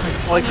Chip,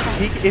 like,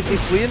 if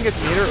Liam gets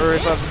meter, or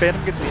if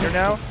Phantom gets meter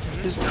now,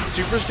 his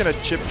super's gonna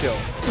chip kill.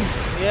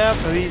 Yeah.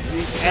 So he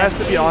has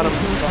to be on him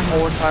the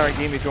whole entire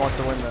game if he wants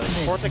to win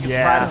this.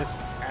 Yeah.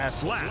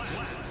 That's rough.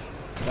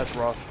 That was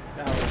rough,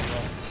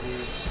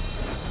 dude.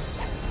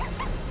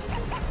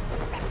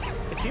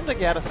 It seemed like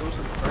he had a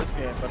solution the first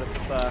game, but it's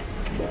just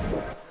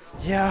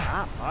yeah.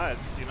 not much.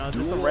 You know,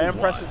 just the Ram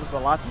pressure is a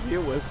lot to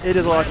deal with. It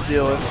is a lot to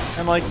deal with.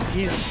 And like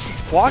he's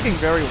blocking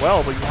very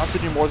well, but you have to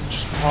do more than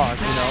just block,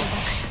 you know?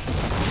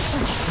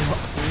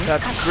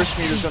 That grist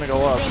meter's gonna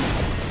go up.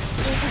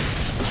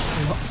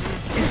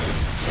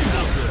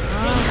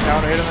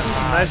 Counter hit him.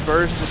 Nice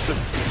burst just to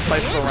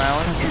fight for the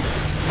round.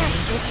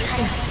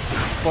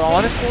 Well,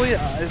 honestly,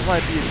 this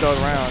might be a dud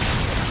round.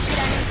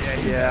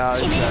 Yeah,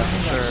 it's that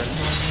for sure.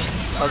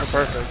 That was a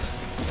perfect.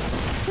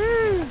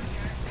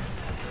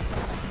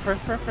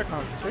 First perfect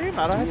on stream?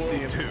 I don't see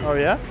him. Oh,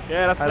 yeah?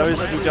 Yeah, that's I know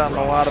we've gotten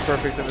a lot of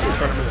perfects in this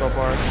tournament so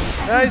far.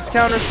 Nice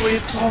counter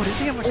sweep. Oh, does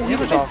he get much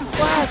damage off? The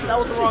slash. That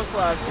was the wrong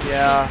slash.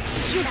 Yeah.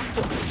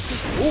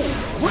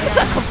 Ooh, look at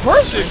that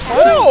conversion.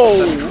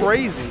 Oh, that's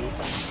crazy.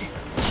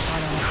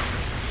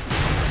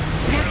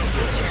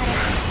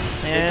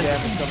 And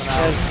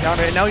yes,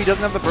 counter. Now he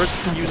doesn't have the burst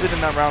to use it in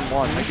that round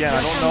 1. Again,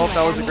 I don't know if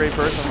that was a great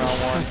burst in round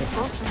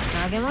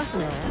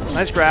 1.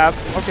 Nice grab.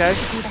 Okay,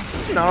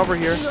 it's not over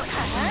here.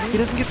 He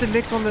doesn't get the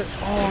mix on the.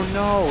 Oh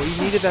no, he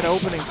needed that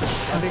opening to.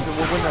 I think that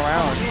we'll win the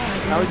round.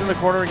 Now he's in the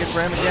corner against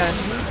Ram again.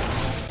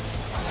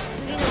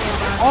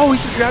 Oh,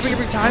 he's been grabbing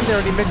every time there,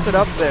 and he mixed it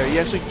up there. He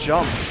actually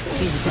jumped.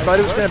 He thought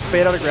he was going to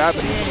bait out a grab,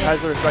 but he just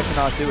has the respect to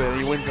not do it, and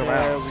he wins the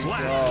round.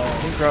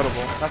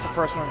 Incredible. That's the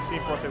first one we've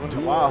seen for it to win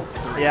a while.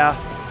 Yeah.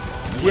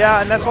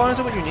 Yeah, and that's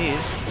honestly what you need.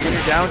 When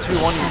you're down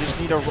 2-1, you just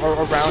need a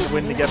round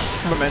win to get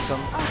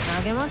momentum.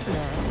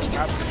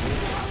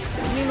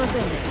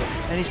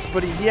 And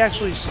he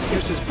actually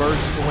used his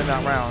burst to win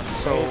that round.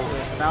 So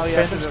now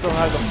Phantom still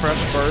has a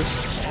fresh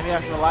burst. And he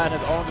has to rely on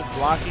his own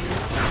blocking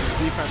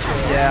defense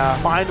to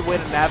find a way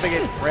to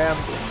navigate Ram's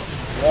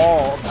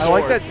wall. I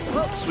like that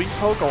sweet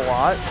poke a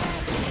lot.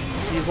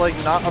 He's like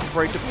not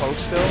afraid to poke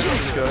still,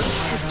 which is good.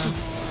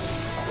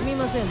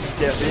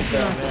 Yeah, see?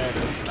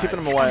 He's keeping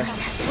him away.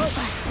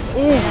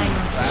 Ooh!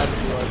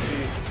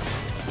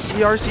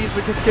 GRCs,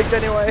 but gets kicked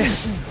anyway.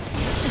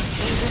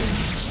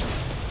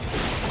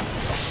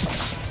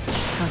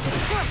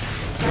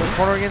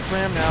 Corner against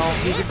Ram now.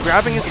 He's been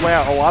grabbing his way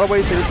out. A lot of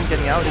ways that he's been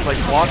getting out. He's like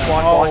block,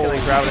 and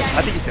then grab it.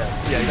 I think he's dead.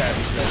 Yeah,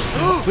 he's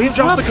dead. Leave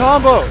drops the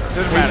combo!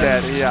 He's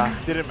dead, yeah.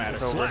 Didn't matter.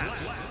 It's over.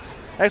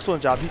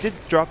 Excellent job. He did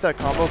drop that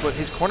combo, but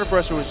his corner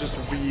pressure was just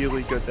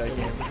really good that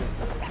game.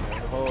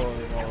 Holy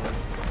moly.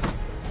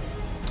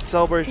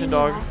 Celebration,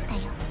 dog.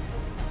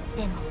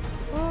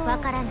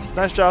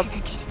 Nice job.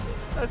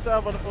 Nice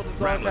job, wonderful. The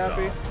dog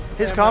happy.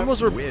 His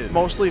combos were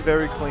mostly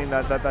very clean.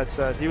 That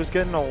said, he was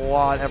getting a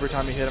lot every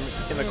time he hit him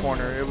in the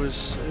corner. It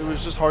was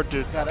just hard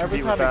to every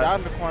time he got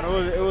in the corner,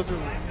 it was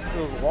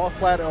wall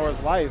splat or his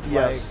life.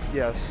 Yes,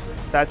 yes.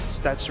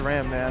 That's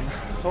Ram, man.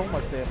 So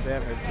much damn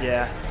damage.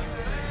 Yeah.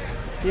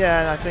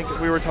 Yeah, and I think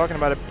we were talking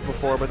about it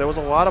before, but there was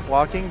a lot of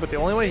blocking. But the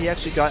only way he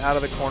actually got out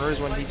of the corner is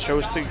when he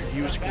chose to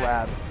use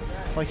grab.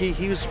 Like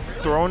he was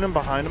throwing him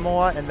behind him a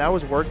lot, and that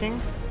was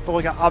working. But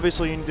like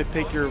obviously you need to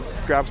pick your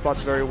grab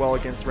spots very well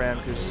against Ram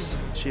because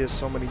she has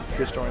so many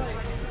disjoints.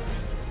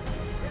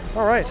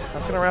 All right,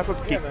 that's gonna wrap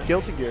up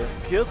Guilty Gear.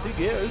 Guilty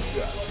Gear.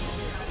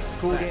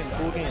 Cool game,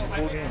 cool game,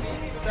 cool game.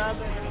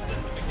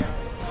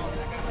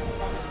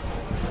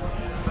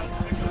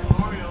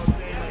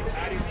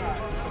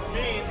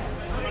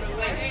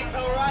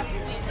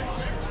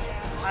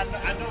 I know,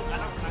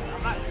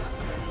 I'm not used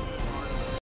to it.